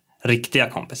 Riktiga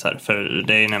kompisar. För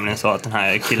det är ju nämligen så att den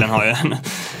här killen har ju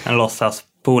en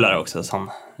låtsaspolare också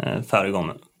som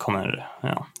förekommer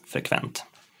frekvent.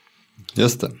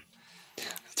 Just det.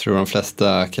 Jag tror de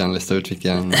flesta kan lista ut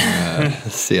vilken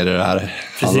serie det här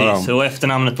handlar om. Precis, och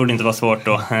efternamnet borde inte vara svårt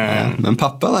då. Men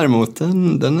pappan däremot,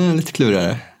 den är lite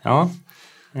klurigare. Ja.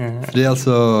 För det är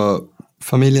alltså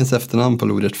familjens efternamn på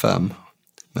lodrätt 5.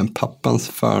 Men pappans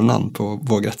förnamn på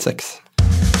vågrätt 6.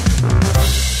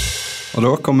 Och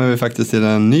då kommer vi faktiskt till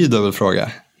en ny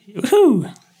dubbelfråga. Woho!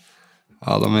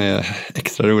 Ja, de är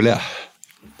extra roliga.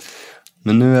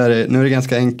 Men nu är det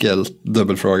ganska enkel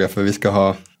dubbelfråga, för vi ska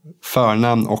ha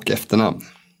förnamn och efternamn.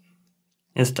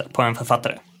 Just det, på en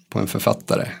författare. På en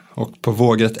författare. Och på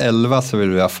vågrätt 11 så vill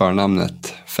vi ha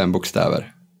förnamnet 5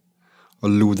 bokstäver. Och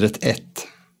lodrätt 1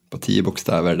 på 10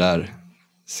 bokstäver, där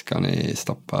ska ni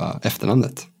stoppa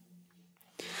efternamnet.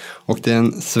 Och det är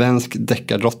en svensk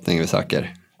deckardrottning vi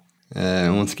söker.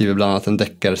 Hon skriver bland annat en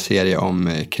deckarserie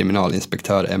om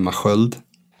kriminalinspektör Emma Sköld.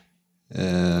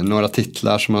 Några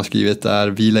titlar som hon har skrivit är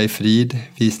Vila i frid,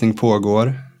 Visning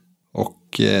pågår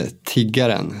och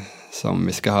Tiggaren, som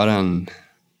vi ska höra hon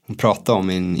prata om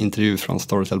i en intervju från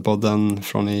Storytel-podden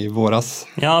från i våras.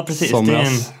 Ja, precis.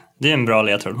 Det är en bra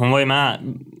ledtråd. Hon var ju med.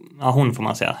 Ja, hon får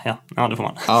man säga. Ja, det får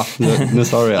man. Ja, nu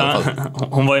sa du i alla fall.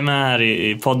 Hon var ju med här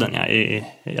i podden. Ja,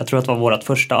 jag tror att det var vårt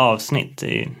första avsnitt.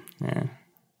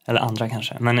 Eller andra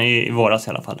kanske. Men i våras i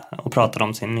alla fall. Och pratade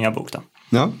om sin nya bok då.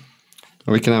 Ja.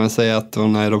 Och vi kan även säga att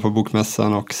hon är då på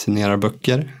Bokmässan och signerar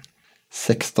böcker.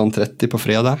 16:30 på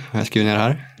fredag. Jag skriver ner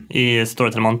här. I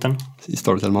Storytelmonten. I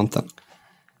Storytelmonten.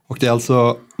 Och det är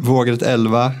alltså vågrätt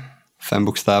 11, 5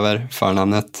 bokstäver,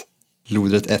 förnamnet.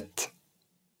 Lodrätt 1,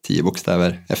 10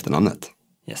 bokstäver, efternamnet.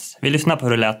 Yes. Vi lyssnar på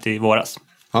hur det lät i våras.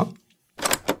 Ja.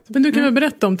 Men du kan väl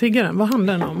berätta om Tiggaren. Vad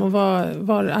handlar den om? Och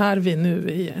var är vi nu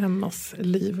i Emmas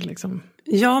liv liksom?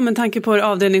 Ja, men tanke på hur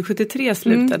avdelning 73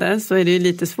 slutade så är det ju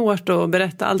lite svårt att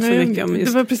berätta allt för mycket om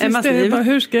just Emmas liv.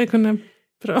 Hur ska jag kunna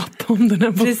prata om den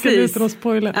här boken utan att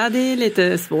spoila? Ja, det är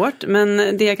lite svårt.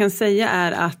 Men det jag kan säga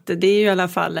är att det är ju i alla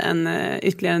fall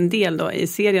ytterligare en del då i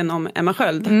serien om Emma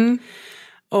Sköld.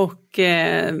 Och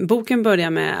boken börjar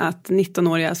med att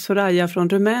 19-åriga Soraya från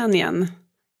Rumänien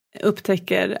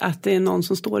upptäcker att det är någon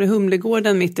som står i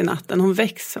Humlegården mitt i natten. Hon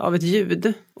väcks av ett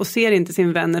ljud och ser inte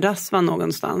sin vän Rasvan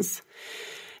någonstans.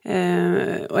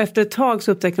 Och efter ett tag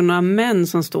så upptäcker hon några män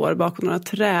som står bakom några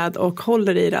träd och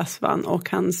håller i Rasvan, och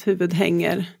hans huvud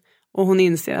hänger. Och hon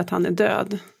inser att han är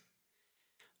död.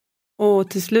 Och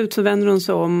till slut så vänder hon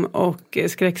sig om, och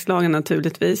skräckslagen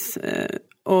naturligtvis,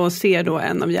 och ser då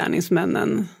en av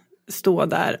gärningsmännen stå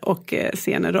där och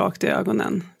ser henne rakt i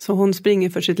ögonen. Så hon springer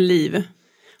för sitt liv.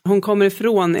 Hon kommer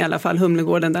ifrån i alla fall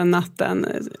Humlegården den natten,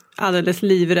 alldeles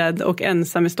livrädd och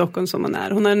ensam i Stockholm som hon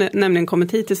är. Hon har nämligen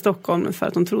kommit hit till Stockholm för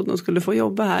att hon trodde hon skulle få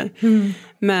jobba här.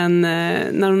 Men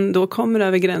när hon då kommer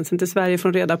över gränsen till Sverige får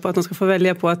hon reda på att hon ska få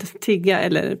välja på att tigga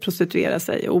eller prostituera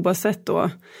sig. Oavsett då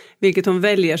vilket hon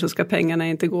väljer så ska pengarna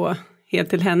inte gå helt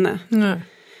till henne.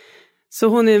 Så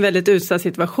hon är i en väldigt utsatt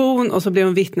situation och så blir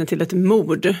hon vittne till ett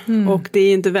mord. Och det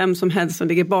är inte vem som helst som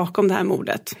ligger bakom det här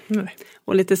mordet.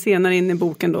 Och lite senare in i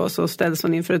boken då så ställs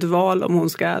hon inför ett val om hon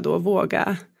ska då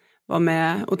våga vara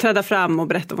med och träda fram och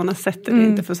berätta om hon har sett eller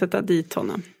inte för att sätta dit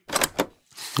honom.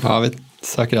 Ja, vi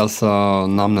söker alltså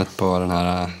namnet på den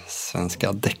här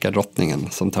svenska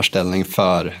deckardrottningen som tar ställning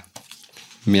för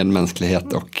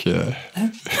medmänsklighet och... Ja,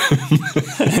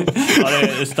 det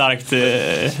är ett starkt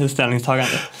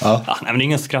ställningstagande. Nej, men det är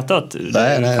inget skratt åt.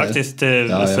 Nej. Faktiskt så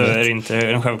är det inte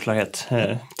en självklarhet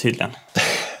tydligen.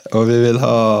 Och vi vill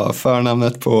ha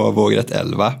förnamnet på vågrätt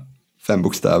 11, 5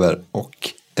 bokstäver, och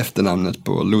efternamnet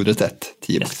på lodrätt 1,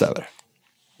 10 bokstäver.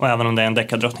 Och även om det är en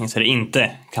deckardrottning så är det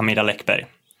inte Camilla Läckberg.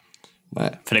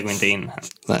 Nej. För det går inte in.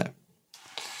 Nej.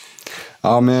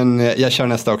 Ja, men jag kör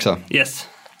nästa också. Yes.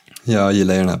 Jag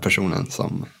gillar ju den här personen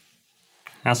som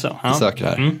söker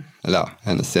här. Eller ja,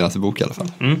 hennes senaste bok i alla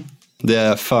fall. Det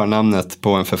är förnamnet på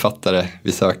en författare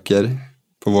vi söker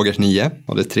på vågrätt 9,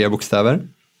 och det är 3 bokstäver.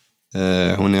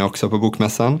 Hon är också på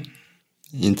bokmässan.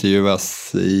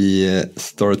 Intervjuas i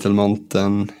Storytel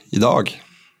Mountain idag.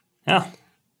 Ja.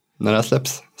 När det här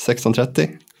släpps? 16:30.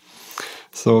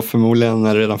 Så förmodligen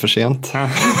är det redan för sent.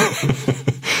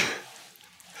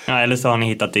 Ja, eller så har ni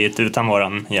hittat dit utan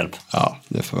våran hjälp. Ja,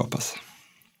 det får vi hoppas.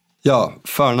 Ja,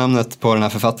 förnamnet på den här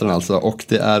författaren alltså. Och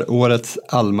det är årets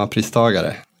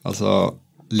Alma-pristagare. Alltså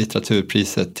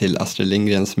litteraturpriset till Astrid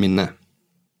Lindgrens minne.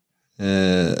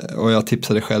 Och jag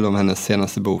tipsade själv om hennes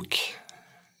senaste bok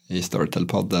i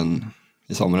Storytel-podden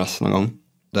i somras någon gång.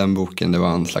 Den boken, det var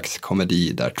en slags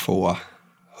komedi där 2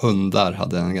 hundar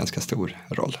hade en ganska stor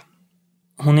roll.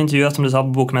 Hon intervjuas som du sa på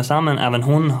bokmässan, men även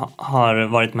hon har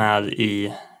varit med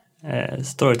i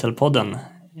Storytel-podden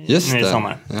just nu i det.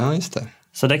 sommar. Ja, just det.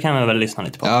 Så det kan vi väl lyssna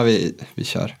lite på. Ja, vi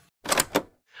kör.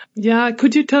 Yeah,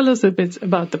 could you tell us a bit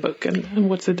about the book and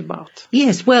what's it about?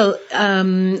 Yes, well,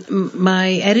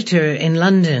 my editor in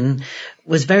London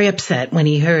was very upset when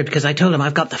he heard, because I told him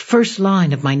I've got the first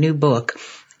line of my new book,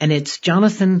 and it's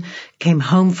Jonathan came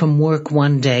home from work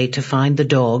one day to find the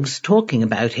dogs talking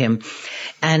about him,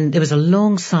 and there was a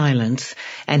long silence,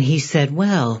 and he said,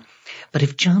 well, but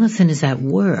if Jonathan is at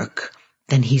work,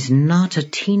 then he's not a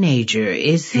teenager,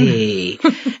 is he?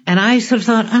 And I sort of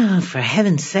thought, for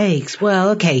heaven's sakes, well,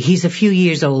 okay, he's a few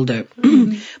years older.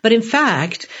 But in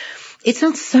fact, it's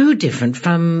not so different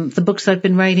from the books I've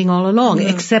been writing all along,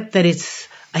 except that it's,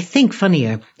 I think,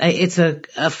 funnier. It's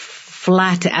a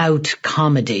flat-out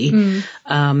comedy.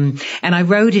 And I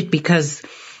wrote it because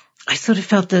I sort of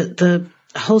felt that the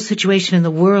whole situation in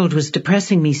the world was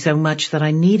depressing me so much that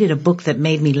I needed a book that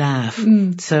made me laugh.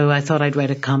 So I thought I'd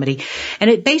write a comedy. And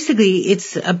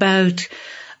it's about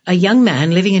a young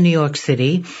man living in New York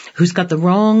City who's got the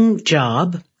wrong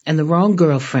job and the wrong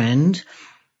girlfriend,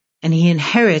 and he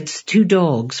inherits 2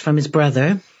 dogs from his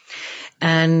brother.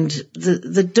 And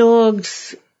the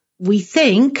dogs, we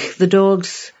think the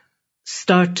dogs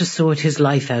start to sort his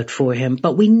life out for him,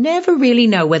 but we never really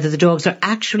know whether the dogs are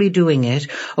actually doing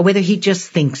it or whether he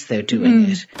just thinks they're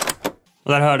doing it.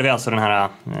 Och där hörde vi alltså den här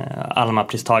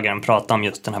Alma-pristagaren prata om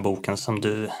just den här boken som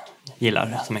du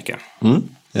gillar så mycket.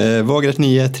 Vågrätt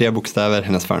 9, 3 bokstäver,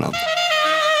 hennes förnamn.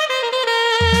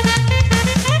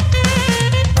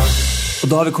 Och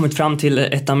då har vi kommit fram till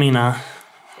ett av mina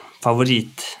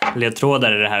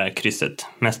favoritledtrådar i det här krysset.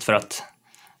 Mest för att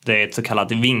det är ett så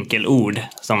kallat vinkelord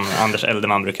som Anders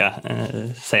Eldeman brukar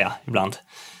säga ibland.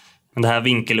 Men det här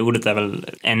vinkelordet är väl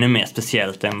ännu mer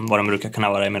speciellt än vad de brukar kunna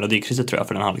vara i melodikrysset, tror jag.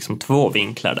 För den har liksom 2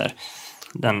 vinklar där.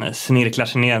 Den snirklar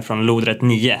sig ner från lodrätt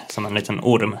 9 som en liten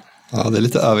orm. Ja, det är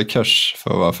lite överkurs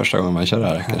för att vara första gången man kör det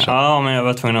här kanske. Ja, men vi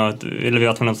var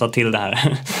tvungen att ta till det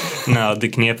här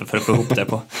nödknepet för att få ihop det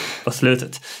på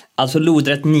slutet. Alltså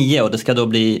lodrätt 9, och det ska då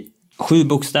bli 7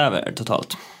 bokstäver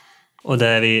totalt. Och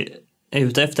det vi är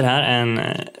ute efter här är en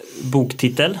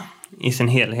boktitel i sin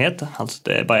helhet. Alltså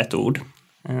det är bara ett ord.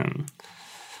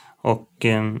 Och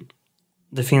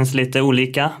det finns lite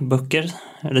olika böcker.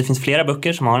 Det finns flera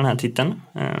böcker som har den här titeln.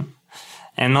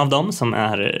 En av dem som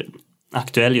är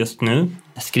aktuell just nu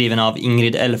är skriven av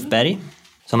Ingrid Elfberg,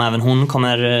 som även hon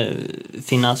kommer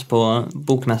finnas på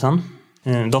bokmässan.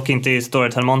 Dock inte i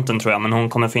Storytel Mountain, tror jag, men hon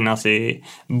kommer finnas i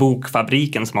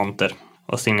Bokfabrikens monter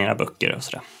och signera böcker och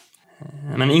sådär.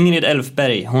 Men Ingrid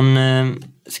Elfberg, hon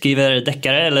skriver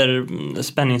deckare eller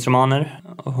spänningsromaner.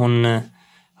 Hon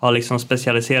har liksom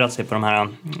specialiserat sig på de här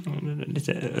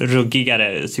lite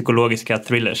ruggigare psykologiska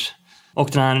thrillers. Och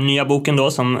den här nya boken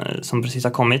då som precis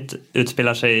har kommit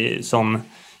utspelar sig som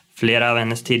flera av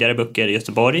hennes tidigare böcker i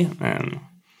Göteborg.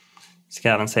 Ska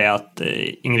även säga att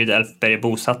Ingrid Elfberg är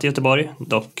bosatt i Göteborg,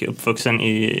 dock uppvuxen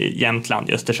i Jämtland,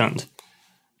 i Östersund.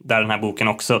 Där den här boken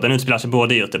också, den utspelar sig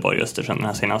både i Göteborg och Östersund, den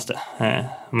här senaste.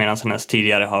 Medan hennes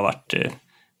tidigare har varit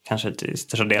kanske till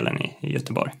största delen i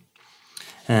Göteborg.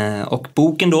 Och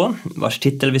boken då, vars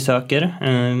titel vi söker,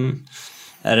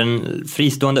 är en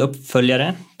fristående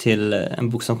uppföljare till en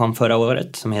bok som kom förra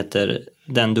året som heter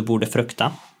Den du borde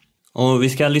frukta. Och vi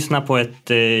ska lyssna på ett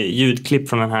ljudklipp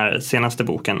från den här senaste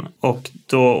boken. Och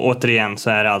då återigen så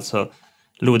är det alltså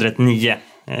lodrätt 9,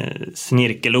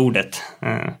 snirkelordet,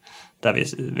 där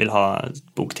vi vill ha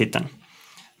boktiteln.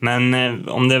 Men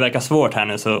om det verkar svårt här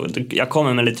nu så jag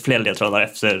kommer med lite fler ledtrådar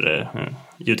efter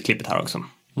ljudklippet här också.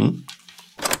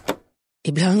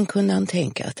 Ibland kunde han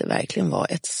tänka att det verkligen var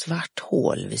ett svart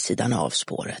hål vid sidan av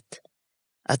spåret.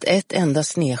 Att ett enda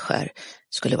snedskär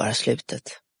skulle vara slutet.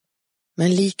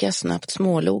 Men lika snabbt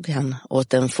smålog han åt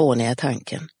den fåniga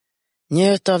tanken.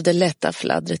 Njöt av det lätta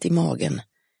fladdret i magen.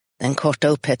 Den korta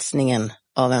upphetsningen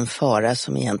av en fara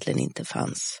som egentligen inte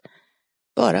fanns.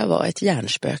 Bara var ett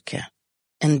hjärnspöke.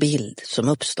 En bild som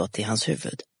uppstått i hans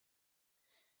huvud.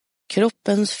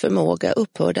 Kroppens förmåga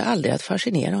upphörde aldrig att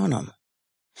fascinera honom.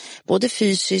 Både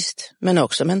fysiskt men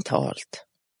också mentalt.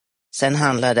 Sen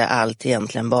handlade allt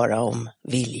egentligen bara om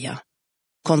vilja,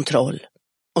 kontroll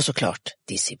och såklart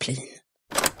disciplin.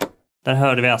 Där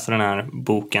hörde vi alltså den här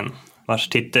boken vars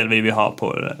titel vi vill ha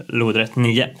på lodrätt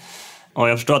 9. Och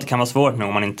jag förstår att det kan vara svårt nu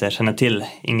om man inte känner till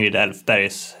Ingrid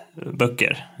Elfbergs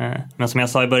böcker. Men som jag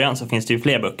sa i början så finns det ju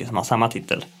fler böcker som har samma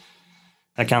titel.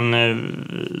 Jag kan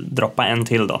droppa en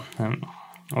till då.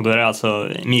 Och då är det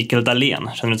alltså Mikael Dahlén,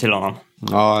 känner du till honom?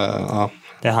 Ja.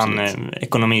 Det är han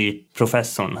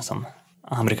ekonomiprofessorn som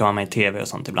han brukar vara med i tv och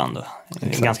sånt ibland.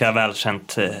 Ganska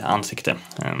välkänt ansikte.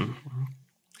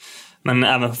 Men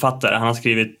även författare. Han har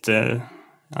skrivit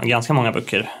ganska många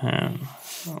böcker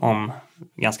om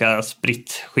ganska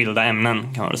spritt skilda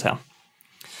ämnen kan man väl säga.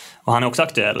 Och han är också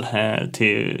aktuell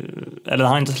eller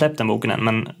han har inte släppt den boken än,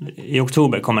 men i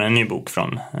oktober kommer en ny bok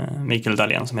från Mikael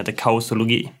Dahlén som heter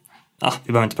Kausologi.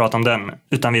 Vi behöver inte prata om den,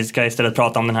 utan vi ska istället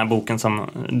prata om den här boken som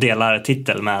delar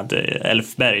titel med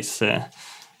Elfbergs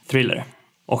thriller.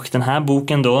 Och den här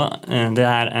boken då, det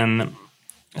är en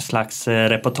slags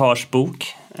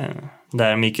reportagebok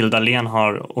där Mikael Dahlén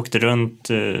har åkt runt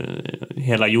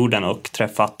hela jorden och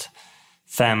träffat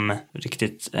 5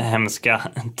 riktigt hemska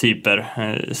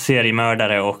typer,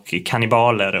 seriemördare och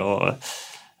kannibaler, och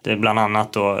det är bland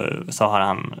annat då så har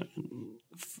han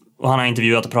har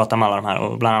intervjuat och pratat med alla de här,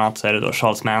 och bland annat så är det då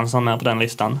Charles Manson med på den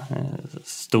listan.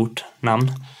 Stort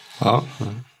namn. Ja,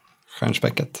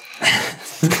 stjärnspäckat.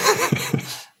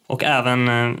 Och även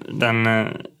den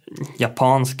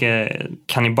japanske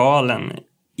kannibalen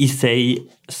Issei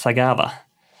Sagawa,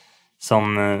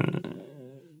 som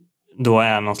då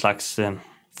är någon slags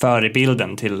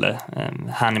förebilden till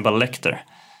Hannibal Lecter.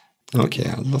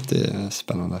 Okej, det låter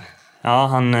spännande.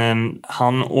 Ja,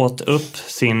 han åt upp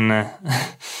sin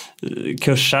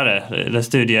kursare eller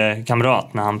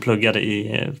studiekamrat när han pluggade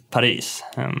i Paris.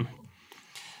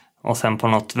 Och sen på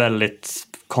något väldigt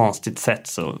konstigt sätt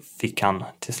så fick han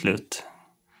till slut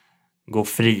gå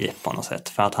fri på något sätt.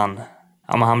 För att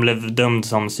han blev dömd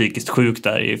som psykiskt sjuk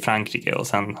där i Frankrike, och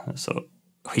sen så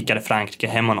skickade Frankrike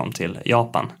hem honom till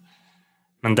Japan.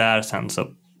 Men där sen så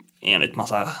enligt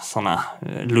massa sådana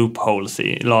loopholes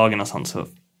i lagen och sånt så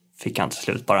fick han till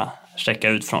slut bara checka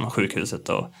ut från sjukhuset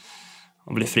och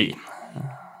bli fri.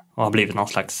 Och har blivit någon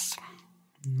slags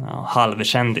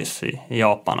halvkändis i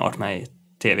Japan och varit med i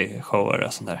tv-shower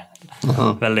och sånt där.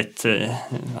 Väldigt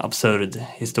absurd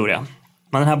historia.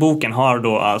 Men den här boken har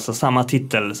då alltså samma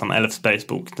titel som Elfbergs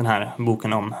bok, den här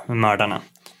boken om mördarna.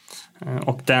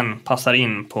 Och den passar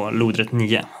in på lodrätt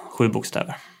 9, 7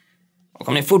 bokstäver. Och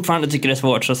om ni fortfarande tycker det är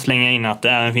svårt så slänger jag in att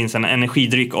det även finns en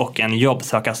energidryck och en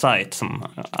jobbsökarsajt som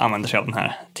använder sig av den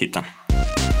här titeln.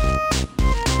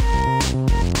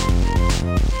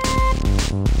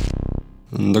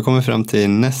 Då kommer vi fram till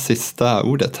näst sista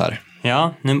ordet här.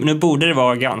 Ja, nu borde det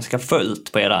vara ganska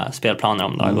fullt på era spelplaner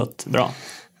om det har gått bra.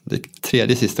 Det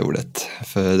tredje sista ordet,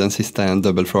 för den sista är en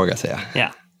dubbelfråga säger jag. Ja.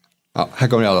 Ja, här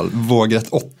kommer det alla. Vågrätt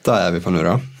 8 är vi på nu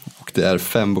då. Och det är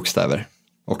 5 bokstäver.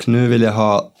 Och nu vill jag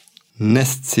ha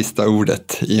näst sista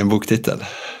ordet i en boktitel.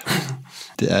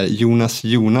 Det är Jonas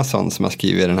Jonasson som har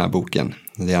skrivit den här boken.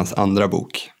 Det är hans andra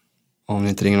bok. Om det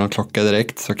inte ringer någon klocka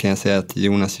direkt så kan jag säga att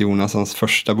Jonas Jonassons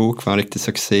första bok var en riktig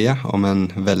succé om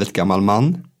en väldigt gammal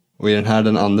man. Och i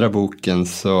den andra boken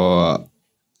så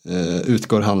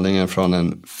utgår handlingen från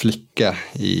en flicka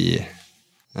i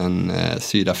en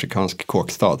sydafrikansk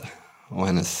kåkstad och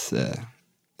hennes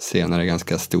senare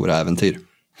ganska stora äventyr.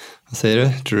 Vad säger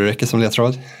du? Tror du det räcker som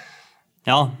ledtråd?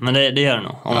 Ja, men det gör det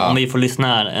nog. Om vi får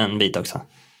lyssna en bit också.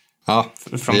 Ja,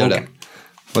 från det gör boken. det.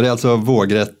 Och det är alltså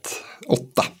vågrätt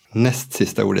 8. Näst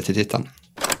sista ordet i titeln.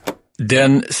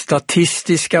 Den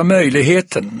statistiska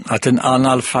möjligheten att en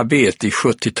analfabet i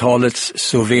 70-talets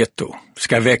Soweto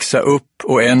ska växa upp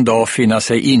och en dag finna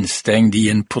sig instängd i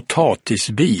en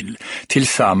potatisbil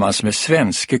tillsammans med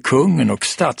svenske kungen och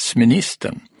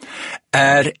statsministern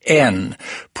är en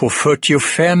på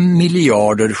 45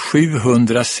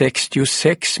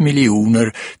 766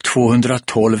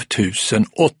 212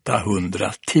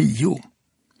 810.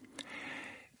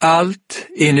 Allt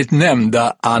enligt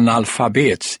nämnda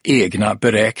analfabets egna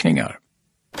beräkningar.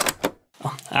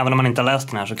 Ja, även om man inte har läst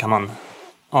den här så kan man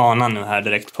ana nu här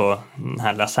direkt på den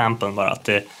här lilla samplen bara att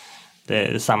det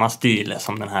är samma stil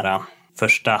som den här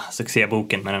första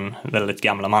succéboken med den väldigt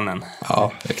gamla mannen.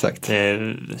 Ja, exakt. Det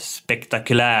är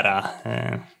spektakulära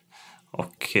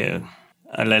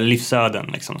eller livsöden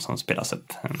liksom, som spelas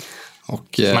upp. Och,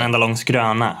 som en enda lång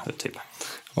skröna typ.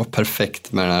 Och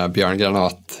perfekt med den här Björn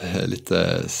Granat,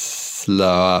 lite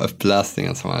slöa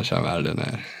uppläsningen som han kör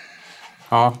med.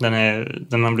 Ja,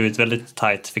 den har blivit väldigt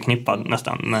tajt förknippad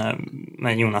nästan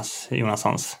med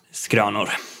Jonassons skrönor.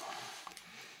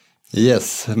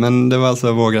 Yes, men det var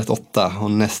alltså vågrätt 8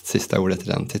 och näst sista ordet i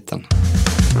den titeln.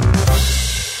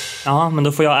 Ja, men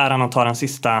då får jag äran att ta den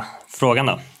sista frågan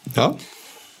då. Ja.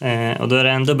 Och då är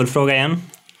det en dubbelfråga igen.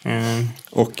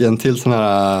 Och en till sån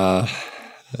här...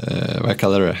 vad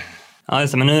kallar du det? Ja,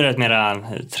 just det, men nu är det ett mer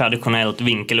traditionellt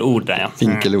vinkelord där. Ja.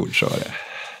 Vinkelord, så är det.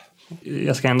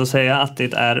 Jag ska ändå säga att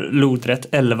det är lodrätt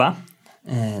 11.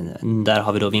 Där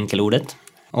har vi då vinkelordet.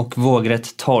 Och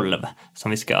vågrätt 12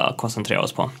 som vi ska koncentrera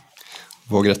oss på.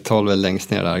 Vågrätt 12 är längst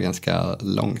ner där, ganska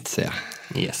långt ser jag.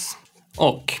 Yes.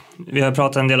 Och vi har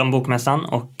pratat en del om bokmässan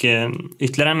och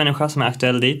ytterligare en människa som är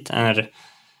aktuell dit är,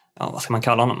 vad ska man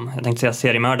kalla honom? Jag tänkte säga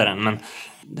seriemördaren, men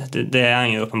det är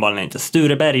han ju uppenbarligen inte.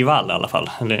 Sture Bergvall i alla fall.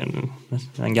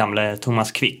 Den gamla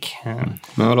Thomas Quick.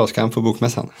 Men vadå, ska han få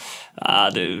bokmässan?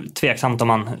 Ja, det är tveksamt om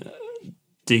han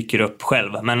dyker upp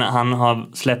själv. Men han har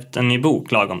släppt en ny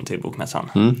bok lagom till bokmässan.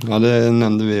 Ja, det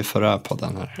nämnde vi i förra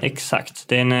podden här. Exakt,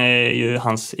 det är ju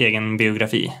hans egen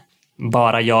biografi.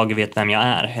 Bara jag vet vem jag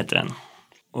är heter den.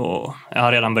 Och jag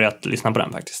har redan börjat lyssna på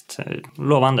den faktiskt.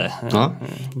 Lovande,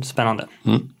 spännande.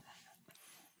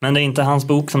 Men det är inte hans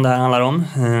bok som det här handlar om.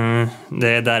 Det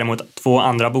är däremot 2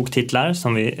 andra boktitlar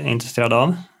som vi är intresserade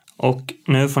av. Och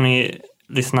nu får ni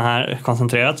lyssna här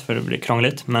koncentrerat för det blir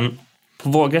krångligt. Men på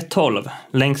vågrätt 12,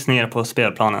 längst ner på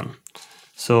spelplanen,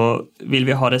 så vill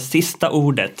vi ha det sista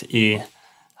ordet i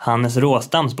Hannes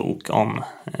Råstams bok om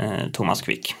Thomas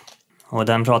Quick. Och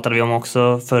den pratade vi om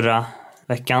också förra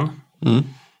veckan.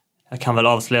 Jag kan väl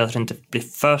avslöja att det inte blir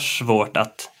för svårt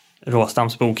att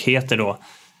Råstams bok heter då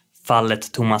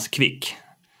Fallet Thomas Quick.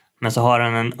 Men så har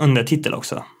den en undertitel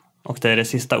också. Och det är det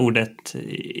sista ordet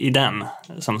i den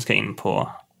som ska in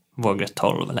på vågrätt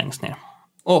 12 längst ner.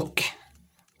 Och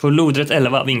på lodrätt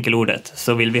 11, vinkelordet,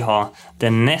 så vill vi ha det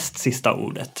näst sista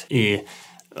ordet i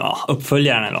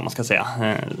uppföljaren eller vad man ska säga.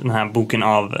 Den här boken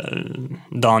av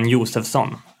Dan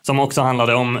Josefsson. Som också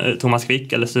handlade om Thomas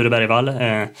Quick eller Sture Bergvall.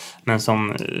 Men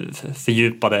som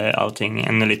fördjupade allting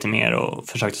ännu lite mer och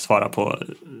försökte svara på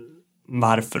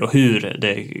varför och hur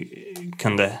det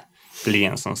kunde bli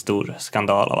en sån stor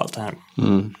skandal av allt det här.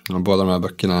 Och båda de här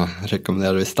böckerna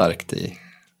rekommenderar vi starkt i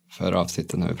förra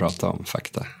avsnittet när vi pratade om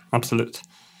fakta. Absolut.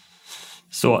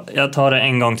 Så jag tar det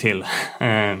en gång till.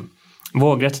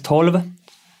 Vågrätt 12.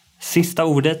 Sista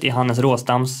ordet i Hannes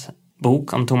Råstams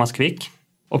bok om Thomas Quick.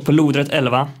 Och på lodrätt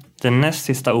 11. Det näst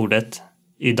sista ordet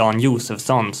i Dan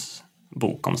Josefssons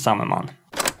bok om samma man.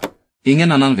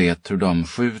 Ingen annan vet hur de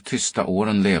 7 tysta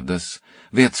åren levdes.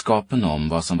 Vetskapen om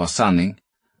vad som var sanning.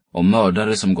 Om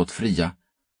mördare som gått fria.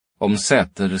 Om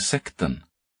Sätersekten.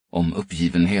 Om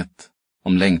uppgivenhet.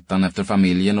 Om längtan efter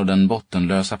familjen och den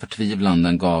bottenlösa förtvivlan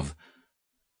den gav.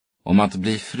 Om att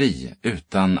bli fri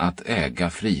utan att äga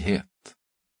frihet.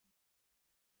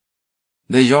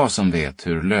 Det är jag som vet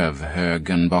hur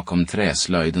lövhögen bakom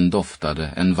träslöjden doftade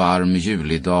en varm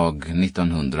julidag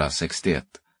 1961.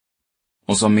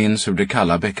 Och som minns hur det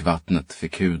kalla bäckvattnet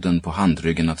fick huden på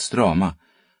handryggen att strama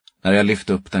när jag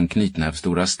lyfte upp den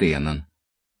knytnävstora stenen.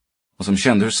 Och som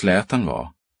kände hur slät den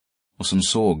var och som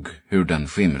såg hur den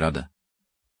skimrade.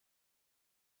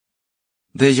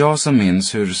 Det är jag som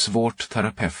minns hur svårt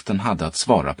terapeuten hade att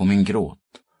svara på min gråt.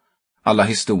 Alla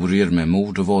historier med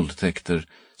mord och våldtäkter,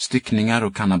 styckningar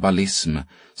och kannibalism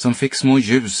som fick små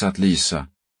ljus att lysa,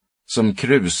 som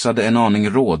krusade en aning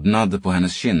rodnad på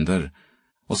hennes kinder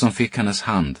och som fick hennes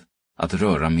hand att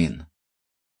röra min.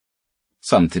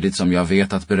 Samtidigt som jag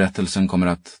vet att berättelsen kommer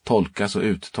att tolkas och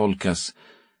uttolkas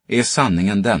är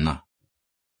sanningen denna.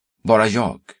 Bara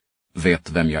jag vet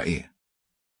vem jag är.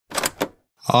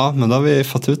 Ja, men då har vi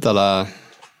fått ut alla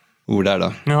ord där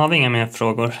då. Nu har vi inga mer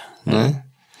frågor. Nej.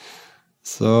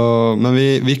 Så, men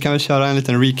vi kan väl köra en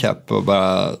liten recap och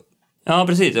bara... Ja,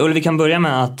 precis. Och vi kan börja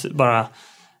med att bara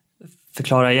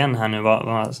förklara igen här nu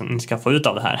vad ni ska få ut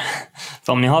av det här.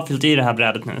 För om ni har fyllt i det här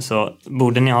brädet nu så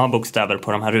borde ni ha bokstäver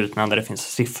på de här rutorna där det finns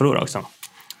siffror också.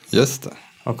 Just det.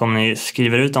 Och om ni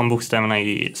skriver ut de bokstäverna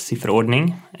i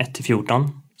sifferordning 1-14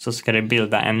 så ska det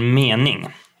bilda en mening.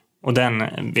 Och den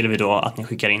vill vi då att ni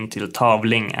skickar in till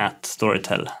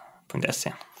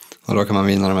tavling@storytel.se. Och då kan man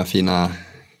vinna de här fina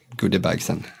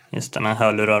goodiebagsen. Just det, med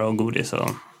hörlurar och godis och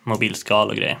mobilskal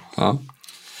och grejer. Ja.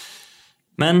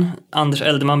 Men Anders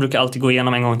Elderman brukar alltid gå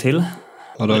igenom en gång till.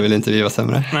 Och då vill inte vi vara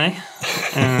sämre. Nej.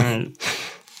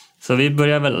 Så vi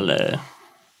börjar väl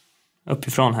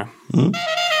uppifrån här. Mm.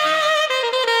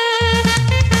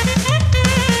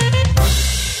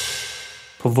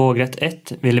 På vågrätt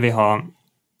 1 ville vi ha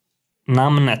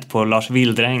namnet på Lars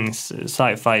Wildrängs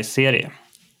sci-fi-serie.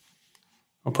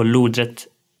 Och på lodrätt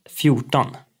 14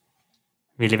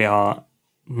 ville vi ha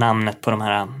namnet på de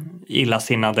här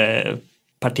illasinnade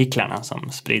partiklarna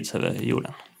som sprids över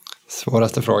jorden.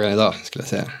 Svåraste frågan idag skulle jag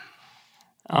säga.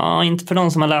 Ja, inte för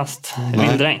de som har läst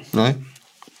Wildräng. Nej.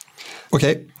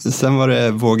 Okej, sen var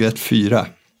det vågrätt 4.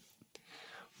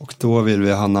 Och då vill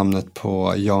vi ha namnet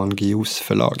på Jan Guillous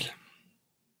förlag.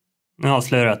 Nu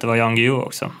avslöjar jag att det var Jan Guillou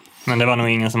också. Men det var nog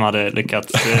ingen som hade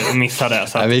lyckats missa det.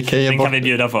 Så Nej, kan vi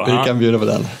bjuda på. Vi kan bjuda på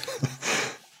den.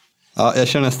 Ja, jag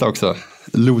kör nästa också.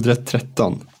 Lodrätt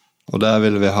 13. Och där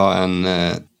vill vi ha en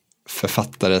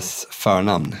författares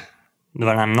förnamn. Det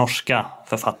var den här norska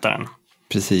författaren.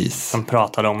 Precis. Som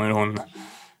pratade om hur hon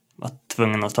var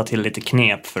tvungen att ta till lite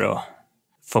knep för att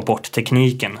få bort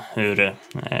tekniken ur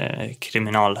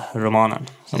kriminalromanen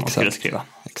som hon skulle skriva.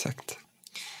 Exakt.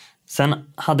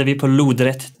 Sen hade vi på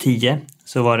lodrätt 10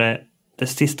 så var det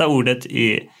sista ordet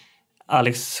i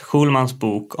Alex Schulmans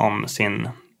bok om sin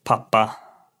pappa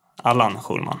Allan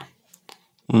Schulman.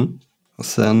 Mm. Och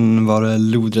sen var det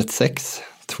lodrätt 6,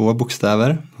 2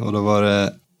 bokstäver. Och då var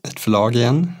det ett förlag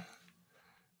igen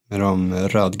med de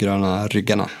rödgröna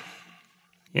ryggarna.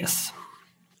 Yes.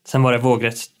 Sen var det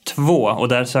vågrätt 2 och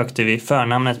där sökte vi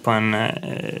förnamnet på en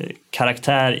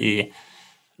karaktär i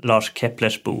Lars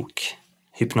Keplers bok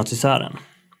Hypnotisören.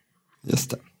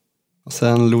 Just det. Och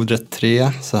sen lodrätt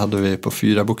 3 så hade vi på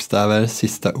 4 bokstäver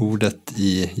sista ordet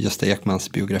i Gösta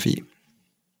Ekmans biografi.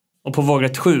 Och på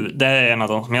vågrätt 7, det är en av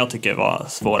de som jag tycker var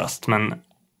svårast. Men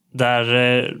där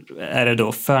är det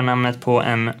då förnamnet på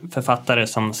en författare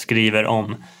som skriver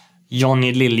om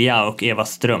Johnny Lilja och Eva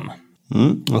Ström.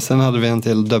 Mm. Och sen hade vi en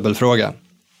till dubbelfråga.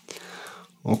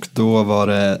 Och då var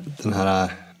det den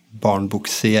här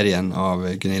barnboksserien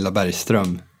av Gunilla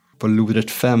Bergström. På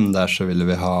lodrätt 5 där så ville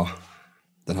vi ha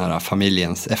den här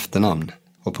familjens efternamn.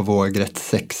 Och på vågrätt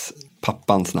 6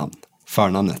 pappans namn,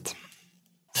 förnamnet.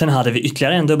 Sen hade vi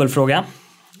ytterligare en dubbelfråga.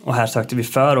 Och här sökte vi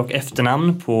för- och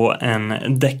efternamn på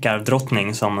en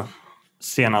deckardrottning som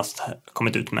senast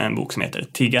kommit ut med en bok som heter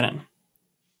Tigaren.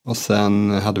 Och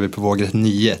sen hade vi på vågrätt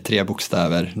 9 3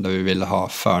 bokstäver där vi ville ha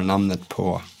förnamnet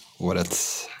på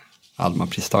årets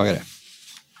Alma-pristagare.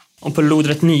 Och på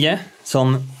lodrätt 9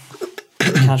 som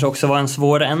kanske också var en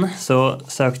svår en så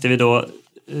sökte vi då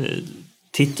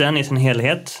titeln i sin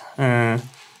helhet.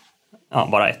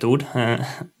 Bara ett ord.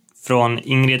 Från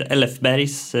Ingrid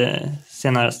Elfbergs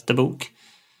senaste bok.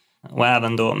 Och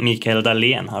även då Mikael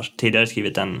Dahlén har tidigare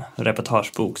skrivit en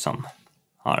reportagebok som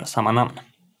har samma namn.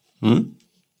 Mm.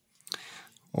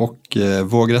 Och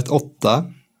vågrätt 8.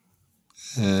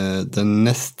 Det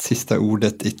näst sista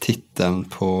ordet i titeln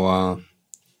på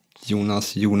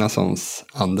Jonas Jonassons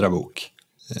andra bok.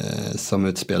 Som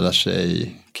utspelar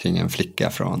sig kring en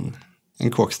flicka från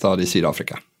en kåkstad i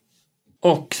Sydafrika.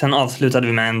 Och sen avslutade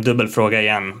vi med en dubbelfråga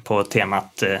igen på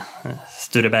temat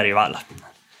Sture Bergvall.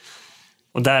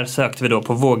 Och där sökte vi då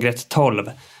på vågrätt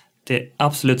 12 det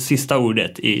absolut sista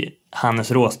ordet i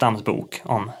Hannes Råstams bok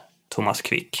om Thomas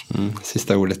Quick.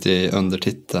 Sista ordet i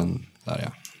undertiteln där,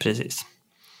 ja. Precis.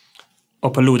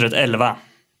 Och på lodrätt 11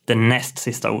 det näst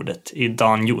sista ordet i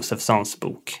Dan Josefssons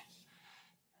bok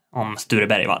om Sture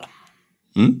Bergvall.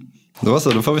 Då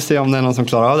får vi se om det är någon som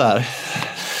klarar av det här.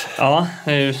 Ja,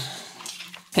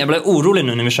 Jag blev orolig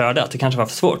nu när vi körde att det kanske var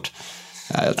för svårt.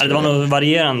 Ja, det var nog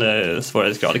varierande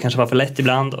svårighetsgrad. Det kanske var för lätt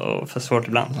ibland och för svårt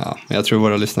ibland. Ja, men jag tror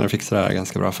våra lyssnare fixar det här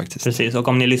ganska bra faktiskt. Precis, och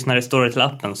om ni lyssnar i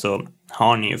Storytel-appen så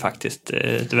har ni ju faktiskt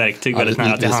ett verktyg väldigt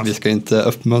nära till hands. Vi ska inte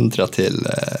uppmuntra till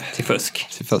fusk.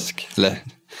 Till fusk. Eller,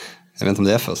 jag vet inte om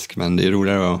det är fusk, men det är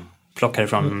roligare att plocka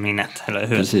ifrån minnet, eller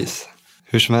hur? Precis.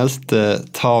 Hur som helst,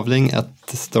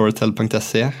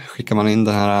 tavling@storytel.se skickar man in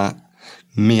den här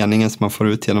meningen som man får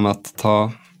ut genom att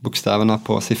ta bokstäverna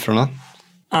på siffrorna.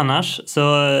 Annars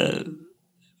så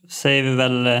säger vi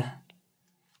väl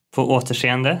på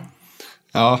återseende.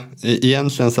 Ja,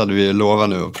 egentligen så hade vi lovat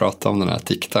nu att prata om den här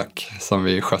TikTok som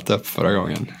vi skötte upp förra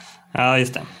gången. Ja,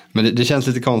 just det. Men det känns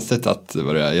lite konstigt att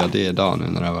börja göra det idag nu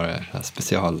när det var det här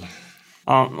special.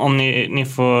 Ja, om ni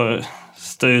får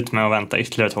stå ut med att vänta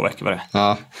ytterligare 2 veckor bara.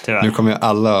 Ja, tyvärr. Nu kommer ju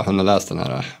alla kunna läsa den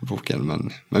här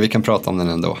boken, men vi kan prata om den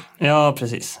ändå. Ja,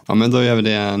 precis. Ja, men då gör vi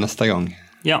det nästa gång.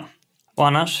 Ja, och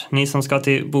annars, ni som ska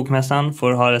till bokmässan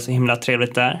får ha det så himla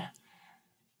trevligt där.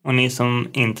 Och ni som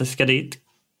inte ska dit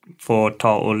får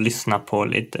ta och lyssna på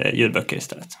lite ljudböcker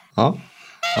istället. Ja,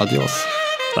 adios.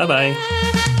 Bye bye.